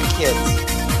Voice America Kids.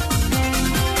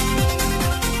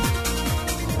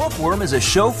 Bookworm is a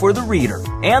show for the reader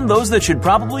and those that should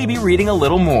probably be reading a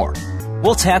little more.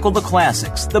 We'll tackle the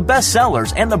classics, the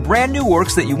bestsellers, and the brand new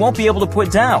works that you won't be able to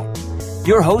put down.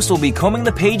 Your host will be combing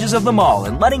the pages of them all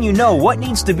and letting you know what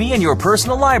needs to be in your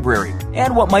personal library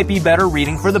and what might be better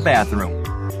reading for the bathroom.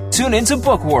 Tune in to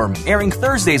Bookworm, airing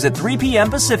Thursdays at 3 p.m.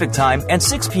 Pacific Time and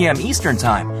 6 p.m. Eastern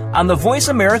Time on the Voice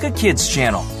America Kids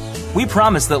channel. We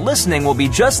promise that listening will be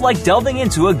just like delving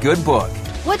into a good book.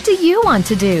 What do you want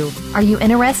to do? Are you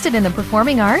interested in the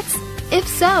performing arts? If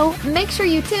so, make sure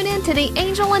you tune in to the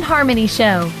Angel and Harmony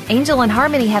Show. Angel and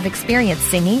Harmony have experience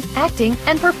singing, acting,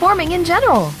 and performing in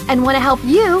general, and want to help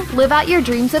you live out your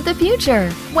dreams of the future.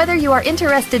 Whether you are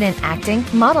interested in acting,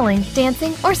 modeling,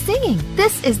 dancing, or singing,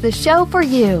 this is the show for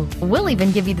you. We'll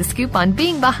even give you the scoop on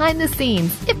being behind the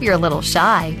scenes if you're a little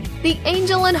shy. The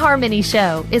Angel and Harmony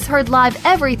Show is heard live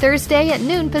every Thursday at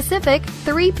noon Pacific,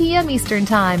 3 p.m. Eastern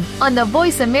Time on the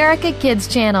Voice America Kids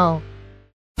channel.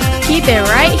 Keep it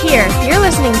right here. You're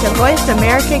listening to Voice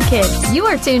America Kids. You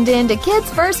are tuned in to Kids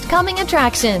First Coming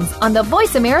Attractions on the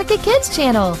Voice America Kids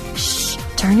channel. Shh,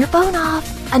 turn your phone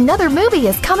off. Another movie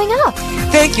is coming up.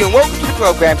 Thank you, and welcome to the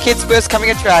program, Kids First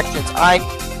Coming Attractions.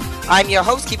 I'm your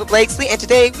host, Keefer Blakeslee, and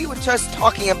today we were just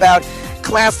talking about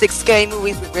classic scary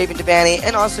movies with Raven Devanney,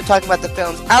 and also talking about the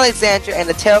films Alexandra and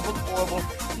the Terrible, Horrible,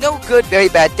 No Good, Very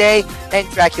Bad Day, and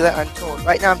Dracula Untold.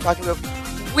 Right now I'm talking with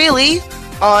Willie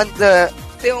on the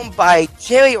film by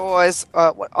Jerry Orrs,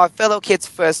 our fellow Kids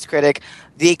First critic,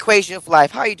 The Equation of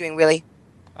Life. How are you doing, Willie?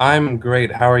 I'm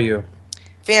great. How are you?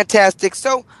 Fantastic.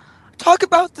 So, talk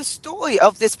about the story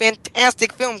of this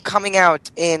fantastic film coming out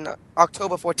in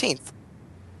October 14th.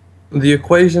 The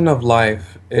Equation of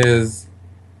Life is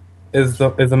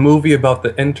a movie about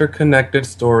the interconnected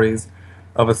stories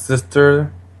of a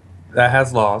sister that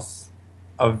has loss,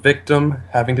 a victim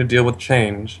having to deal with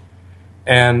change,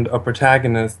 and a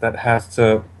protagonist that has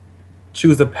to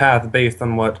choose a path based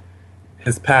on what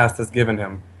his past has given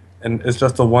him. And it's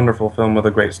just a wonderful film with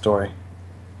a great story.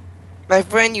 My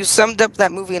friend, you summed up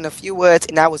that movie in a few words,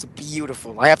 and that was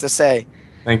beautiful, I have to say.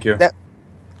 Thank you.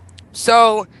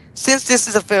 So, since this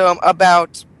is a film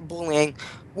about bullying,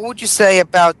 what would you say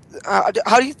about,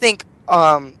 how do you think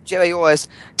Jerry Orrs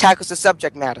tackles the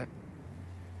subject matter?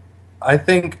 I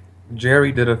think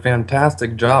Jerry did a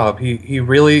fantastic job. He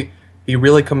really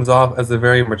comes off as a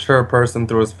very mature person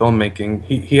through his filmmaking.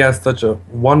 He has such a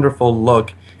wonderful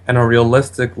look and a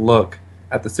realistic look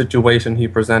at the situation he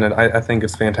presented. I think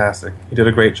it's fantastic. He did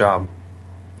a great job.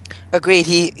 Agreed.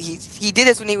 He did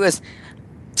this when he was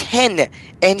 10,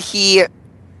 and he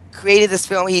created this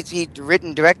film. He'd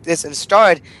written, directed this, and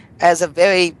starred as a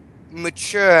very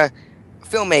mature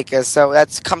filmmaker. So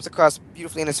that comes across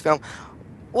beautifully in this film.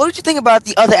 What did you think about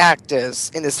the other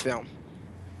actors in this film?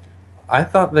 I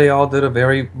thought they all did a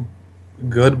very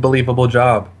good, believable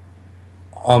job.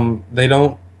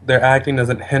 Their acting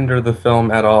doesn't hinder the film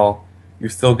at all. You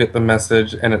still get the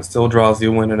message, and it still draws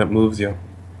you in, and it moves you.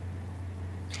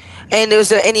 And was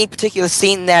there any particular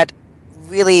scene that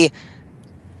really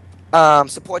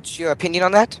supports your opinion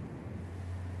on that?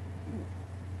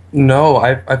 No,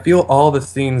 I feel all the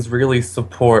scenes really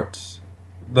support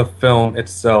the film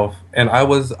itself, and I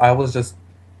was just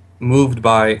moved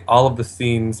by all of the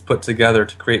scenes put together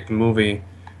to create the movie.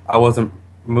 I wasn't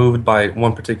moved by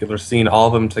one particular scene. All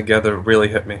of them together really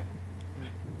hit me.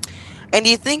 And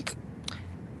do you think,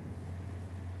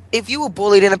 if you were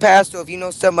bullied in the past, or if you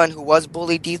know someone who was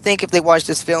bullied, do you think if they watched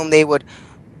this film they would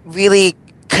really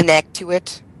connect to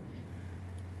it?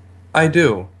 I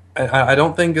do. I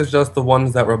don't think it's just the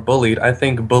ones that were bullied. I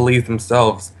think bullies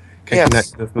themselves can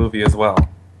connect to this movie as well.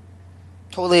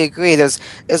 Totally agree. There's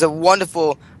a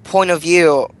wonderful point of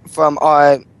view from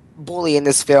our bully in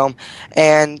this film.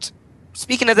 And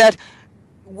speaking of that,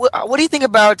 what do you think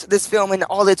about this film and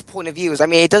all its point of views? I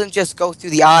mean, it doesn't just go through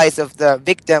the eyes of the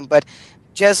victim, but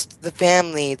just the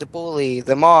family, the bully,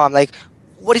 the mom. Like,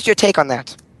 what is your take on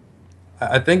that?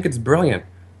 I think it's brilliant.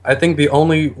 I think the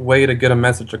only way to get a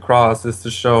message across is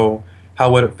to show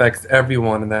how it affects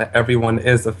everyone and that everyone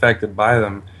is affected by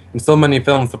them. In so many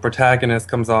films, the protagonist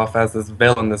comes off as this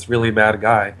villain, this really bad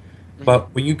guy.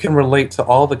 But when you can relate to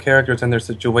all the characters and their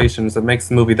situations, it makes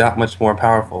the movie that much more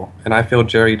powerful. And I feel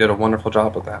Jerry did a wonderful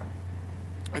job with that.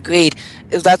 Agreed.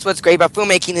 That's what's great about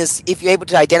filmmaking, is if you're able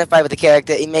to identify with the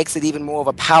character, it makes it even more of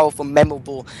a powerful,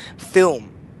 memorable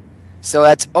film. So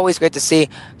that's always great to see.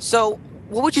 So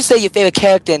what would you say your favorite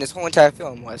character in this whole entire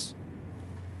film was?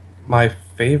 My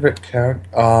favorite character?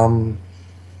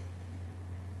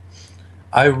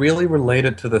 I really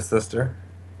related to the sister.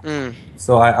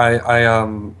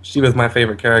 So she was my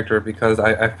favorite character because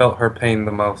I felt her pain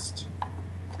the most.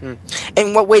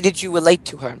 In what way did you relate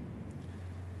to her?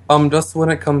 Just when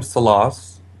it comes to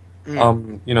loss,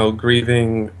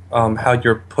 grieving, how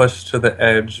you're pushed to the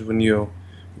edge when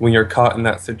you're caught in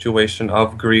that situation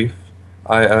of grief.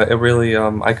 I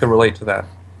could relate to that.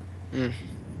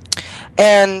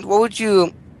 And what would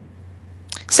you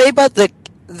say about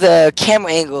the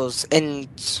camera angles and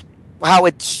how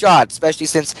it's shot, especially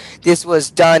since this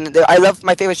was done?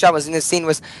 My favorite shot was in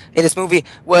this movie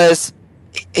was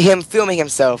him filming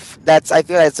himself. I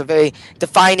feel like it's a very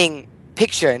defining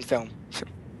picture in film.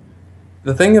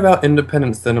 The thing about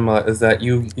independent cinema is that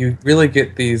you really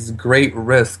get these great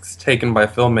risks taken by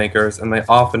filmmakers, and they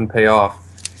often pay off.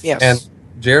 Yes. And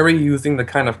Jerry, using the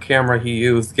kind of camera he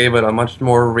used, gave it a much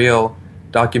more real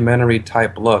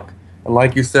documentary-type look. And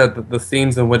like you said, the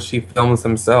scenes in which he films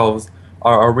themselves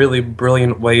are really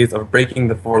brilliant ways of breaking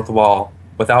the fourth wall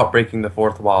without breaking the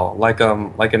fourth wall, like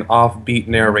an offbeat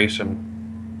narration.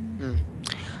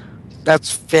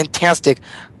 That's fantastic.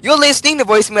 You're listening to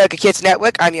Voice America Kids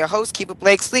Network. I'm your host, Keefer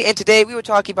Blakeslee, and today we were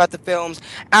talking about the films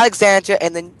Alexandra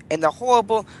and the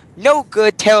horrible, no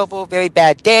good, terrible, very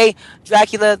bad day,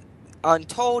 Dracula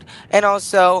Untold, and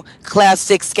also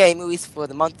classic scary movies for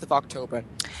the month of October.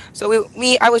 So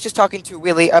I was just talking to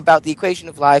Willie about the equation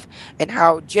of life and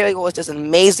how Jerry Lewis does an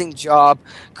amazing job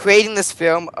creating this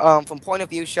film from point of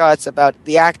view shots about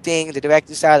the acting, the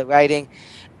director's side, the writing,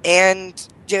 and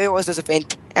Jerry Lewis does a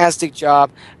fantastic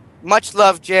job. Much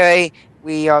love, Jerry.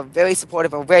 We are very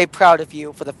supportive and very proud of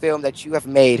you for the film that you have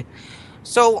made.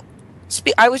 So,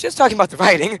 I was just talking about the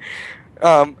writing.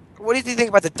 What do you think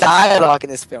about the dialogue in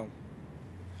this film?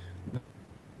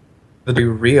 Very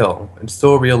real and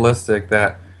so realistic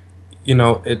that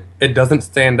it doesn't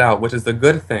stand out, which is a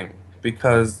good thing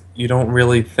because you don't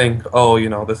really think, oh,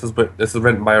 this is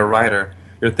written by a writer.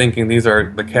 You're thinking these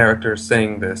are the characters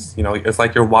saying this. It's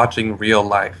like you're watching real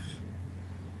life.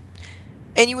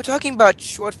 And you were talking about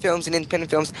short films and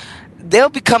independent films. They're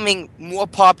becoming more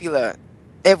popular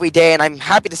every day, and I'm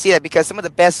happy to see that because some of the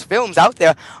best films out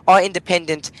there are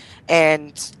independent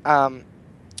and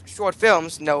short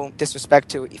films. No disrespect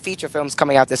to feature films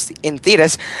coming out in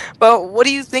theaters, but what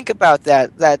do you think about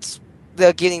that? That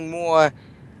they're getting more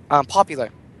popular.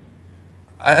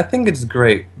 I think it's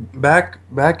great. Back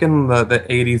in the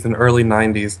 80s and early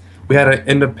 90s, we had an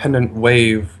independent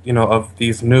wave, of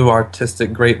these new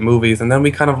artistic great movies, and then we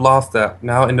kind of lost that.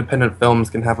 Now independent films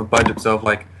can have a budget of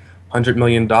like $100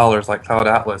 million like Cloud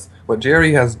Atlas. What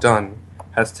Jerry has done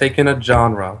has taken a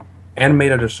genre and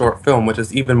made it a short film, which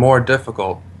is even more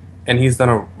difficult, and he's done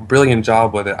a brilliant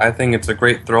job with it. I think it's a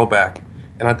great throwback,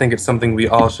 and I think it's something we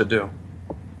all should do.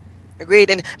 Agreed.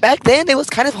 And back then, it was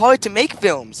kind of hard to make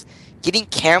films. Getting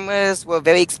cameras were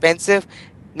very expensive.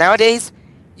 Nowadays,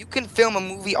 you can film a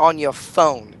movie on your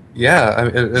phone. Yeah, I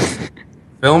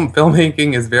mean,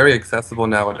 filmmaking is very accessible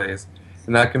nowadays,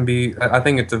 and that can be. I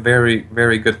think it's a very,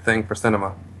 very good thing for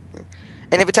cinema.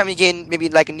 And every time you get maybe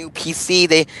like a new PC,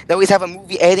 they always have a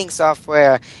movie editing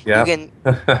software. Yeah. You can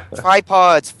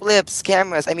tripods, flips,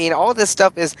 cameras. I mean, all this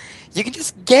stuff you can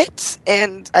just get.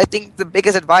 And I think the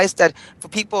biggest advice that for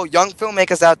people, young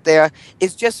filmmakers out there,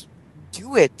 is just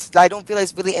do it. I don't feel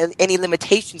there's really any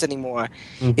limitations anymore.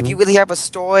 Mm-hmm. If you really have a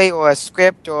story or a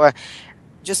script or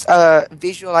just a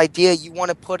visual idea you want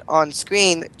to put on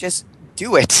screen, just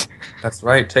do it. That's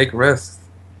right. Take risks.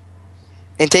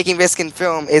 And taking risk in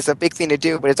film is a big thing to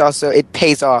do, but it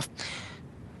pays off.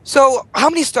 So, how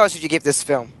many stars would you give this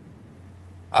film?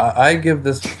 I give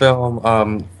this film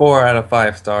 4 out of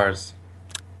 5 stars.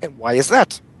 And why is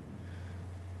that?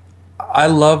 I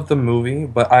love the movie,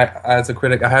 but as a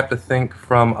critic, I have to think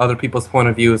from other people's point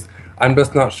of views. I'm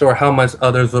just not sure how much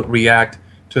others would react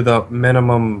to the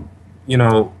minimum,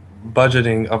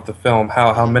 budgeting of the film,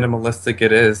 how minimalistic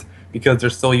it is, because they're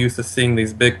so used to seeing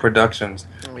these big productions.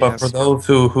 Oh, but yes. for those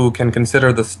who can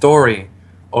consider the story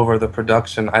over the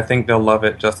production, I think they'll love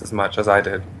it just as much as I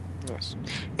did. Yes.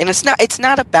 And it's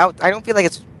not about, I don't feel like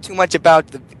it's too much about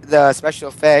the special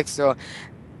effects or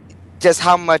just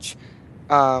how much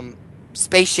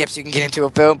spaceships you can get into a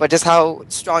film, but just how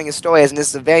strong your story is. And this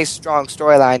is a very strong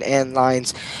storyline and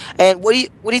lines. And what do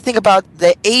you think about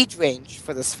the age range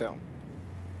for this film?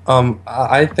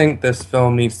 I think this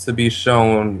film needs to be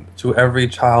shown to every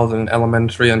child in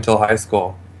elementary until high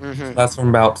school. Mm-hmm. So that's from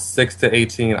about 6 to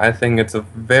 18. I think it's a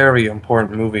very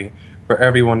important movie for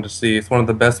everyone to see. It's one of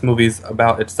the best movies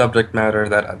about its subject matter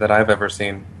that I've ever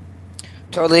seen.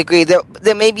 Totally agree.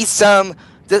 There may be some.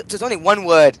 There's only one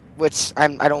word which I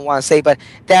don't want to say, but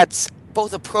that's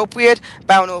both appropriate.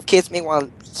 But I don't know if kids may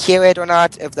want to hear it or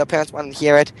not. If their parents want to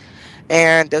hear it,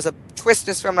 and there's a twist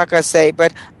in this film I'm not gonna say,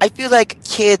 but I feel like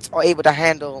kids are able to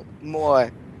handle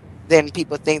more than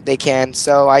people think they can.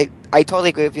 So I totally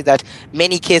agree with you that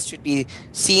many kids should be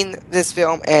seeing this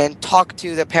film and talk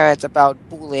to their parents about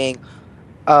bullying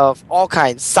of all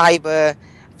kinds, cyber,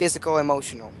 physical,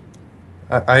 emotional.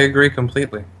 I agree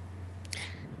completely.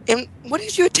 And what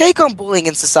is your take on bullying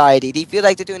in society? Do you feel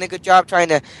like they're doing a good job trying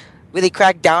to really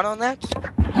crack down on that?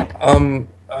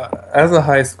 As a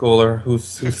high schooler who's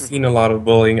seen a lot of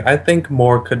bullying, I think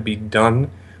more could be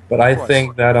done. But I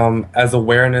think that as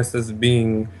awareness is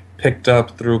being picked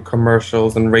up through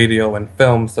commercials and radio and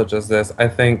films such as this, I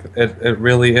think it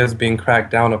really is being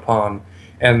cracked down upon,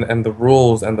 and the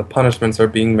rules and the punishments are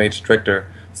being made stricter.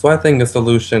 So I think the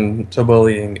solution to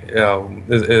bullying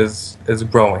is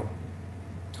growing.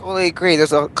 Totally agree.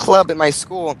 There's a club in my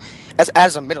school,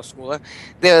 as a middle schooler.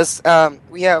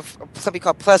 We have something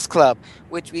called Plus Club,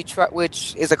 which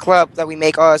is a club that we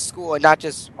make our school, not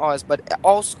just ours, but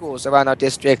all schools around our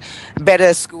district,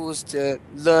 better schools to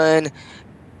learn,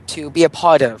 to be a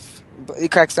part of.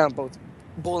 It cracks down both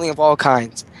bullying of all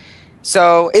kinds.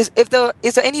 So, is there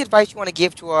any advice you want to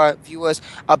give to our viewers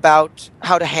about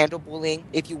how to handle bullying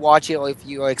if you watch it or if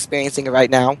you are experiencing it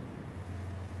right now?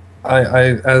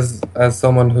 As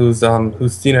someone who's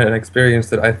seen it and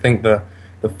experienced it, I think the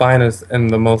finest and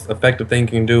the most effective thing you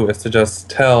can do is to just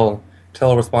tell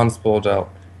a responsible adult,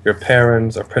 your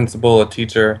parents, a principal, a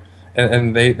teacher,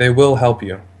 and they will help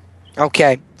you.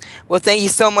 Okay. Well, thank you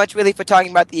so much, Willie, for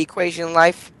talking about The Equation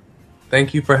Life.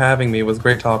 Thank you for having me. It was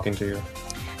great talking to you.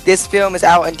 This film is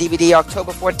out on DVD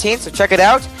October 14th, so check it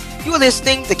out. You are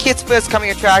listening to Kids First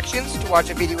Coming Attractions. To watch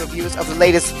our video reviews of the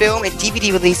latest film and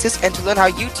DVD releases and to learn how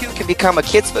you too can become a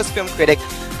Kids First film critic,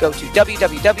 go to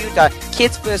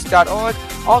www.kidsfirst.org.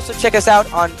 Also check us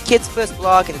out on Kids First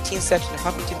blog in the teen section of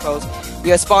Huffington Post.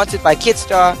 We are sponsored by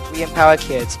Kidstar. We empower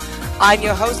kids. I'm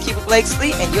your host, Keefer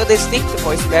Blakeslee, and you're listening to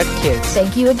Voice America Kids.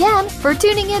 Thank you again for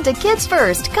tuning in to Kids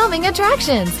First Coming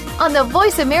Attractions on the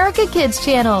Voice America Kids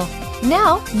channel.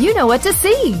 Now you know what to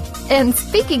see. And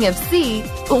speaking of see,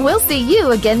 we'll see you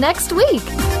again next week.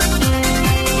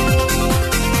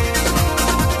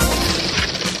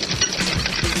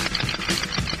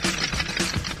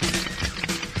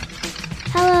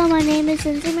 Hello, my name is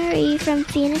Lindsay Marie from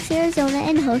Phoenix, Arizona,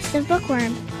 and host of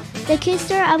Bookworm. The Kids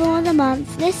Star album of the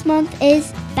month this month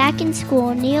is Back in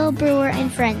School, Neil Brewer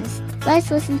and Friends.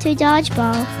 Let's listen to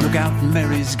Dodgeball. Look out,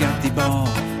 Mary's got the ball,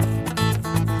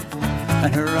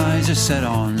 and her eyes are set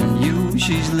on you.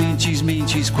 She's lean, she's mean,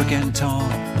 she's quick and tall.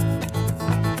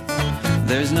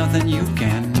 There's nothing you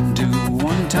can do.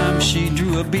 One time she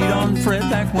drew a beat on Fred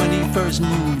back when he first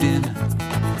moved in.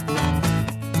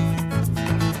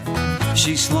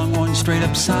 She slung one straight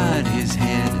upside his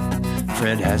head.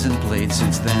 Fred hasn't played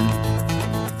since then.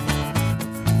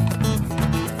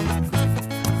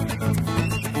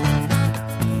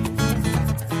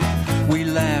 We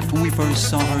laughed when we first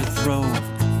saw her throw,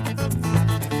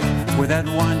 with that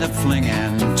wind-up fling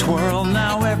and twirl.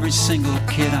 Now every single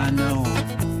kid I know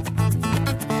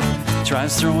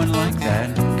tries throwing like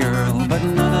that girl, but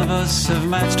none of us have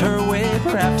matched her way.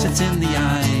 Perhaps it's in the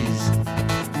eyes.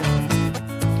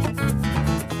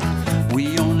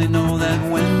 We only know that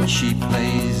when she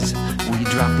plays, we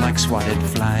drop like swatted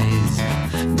flies.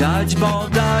 Dodgeball,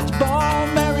 dodgeball,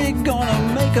 Mary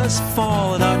gonna make us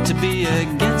fall. It ought to be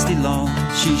against the law.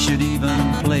 She should even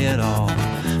play it all.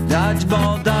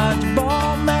 Dodgeball,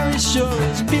 dodgeball, Mary sure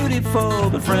is beautiful,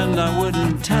 but friend, I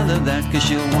wouldn't tell her that, 'cause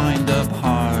she'll wind up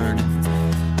hard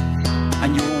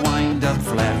and you'll wind up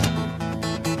flat.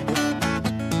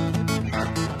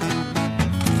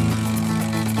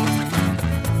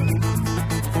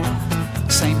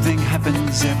 Same thing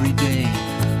happens every day.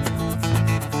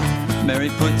 Mary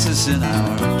puts us in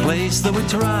our place, though we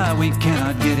try, we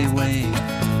cannot get away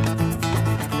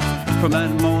from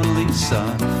that Mona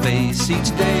Lisa face.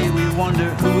 Each day we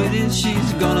wonder who it is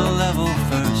she's gonna level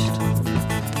first.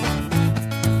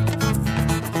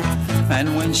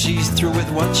 And when she's through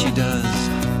with what she does,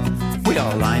 we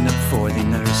all line up for the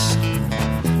nurse.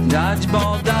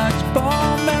 Dodgeball,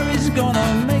 dodgeball, Mary's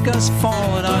gonna make us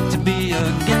fall. It ought to be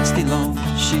against the law.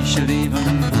 She should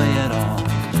even play it all.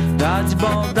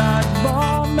 Dodgeball,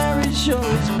 dodgeball, Mary sure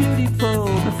is beautiful,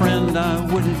 but friend, I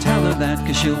wouldn't tell her that,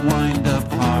 'cause she'll wind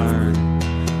up hard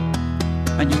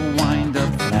and you'll wind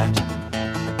up flat.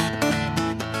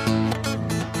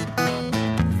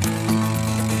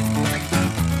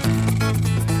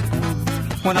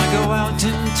 When I go out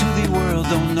into the world,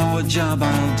 don't know what job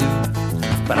I'll do,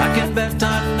 but I can bet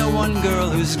I know one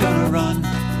girl who's gonna run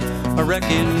a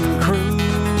wrecking crew.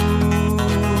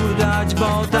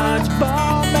 Dodgeball,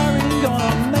 dodgeball, Mary's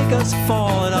gonna make us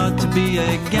fall. It ought to be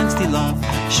against the law.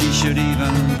 She should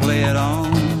even play it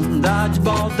on.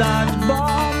 Dodgeball,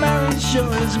 dodgeball, Mary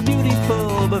sure is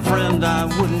beautiful, but friend, I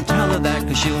wouldn't tell her that,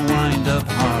 'cause she'll wind up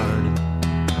hard.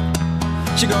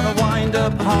 She's gonna wind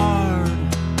up hard.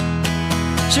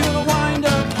 She's gonna wind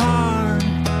up hard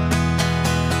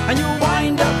and you'll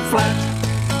wind up flat.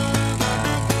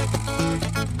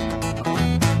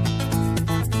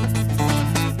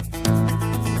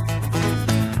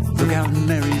 Look out,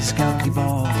 Mary's got the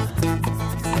ball,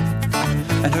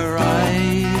 and her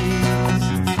eyes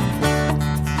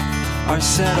are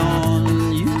set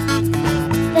on you.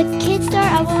 The Kids Star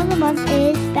album of the month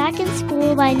is Back in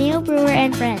School by Neil Brewer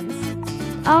and Friends.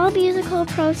 All musical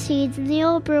proceeds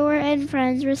Neil Brewer and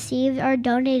Friends received are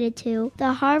donated to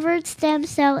the Harvard Stem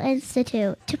Cell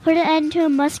Institute to put an end to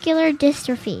muscular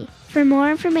dystrophy. For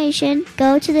more information,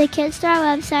 go to the Kidstar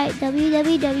website,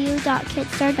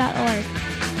 www.kidstar.org.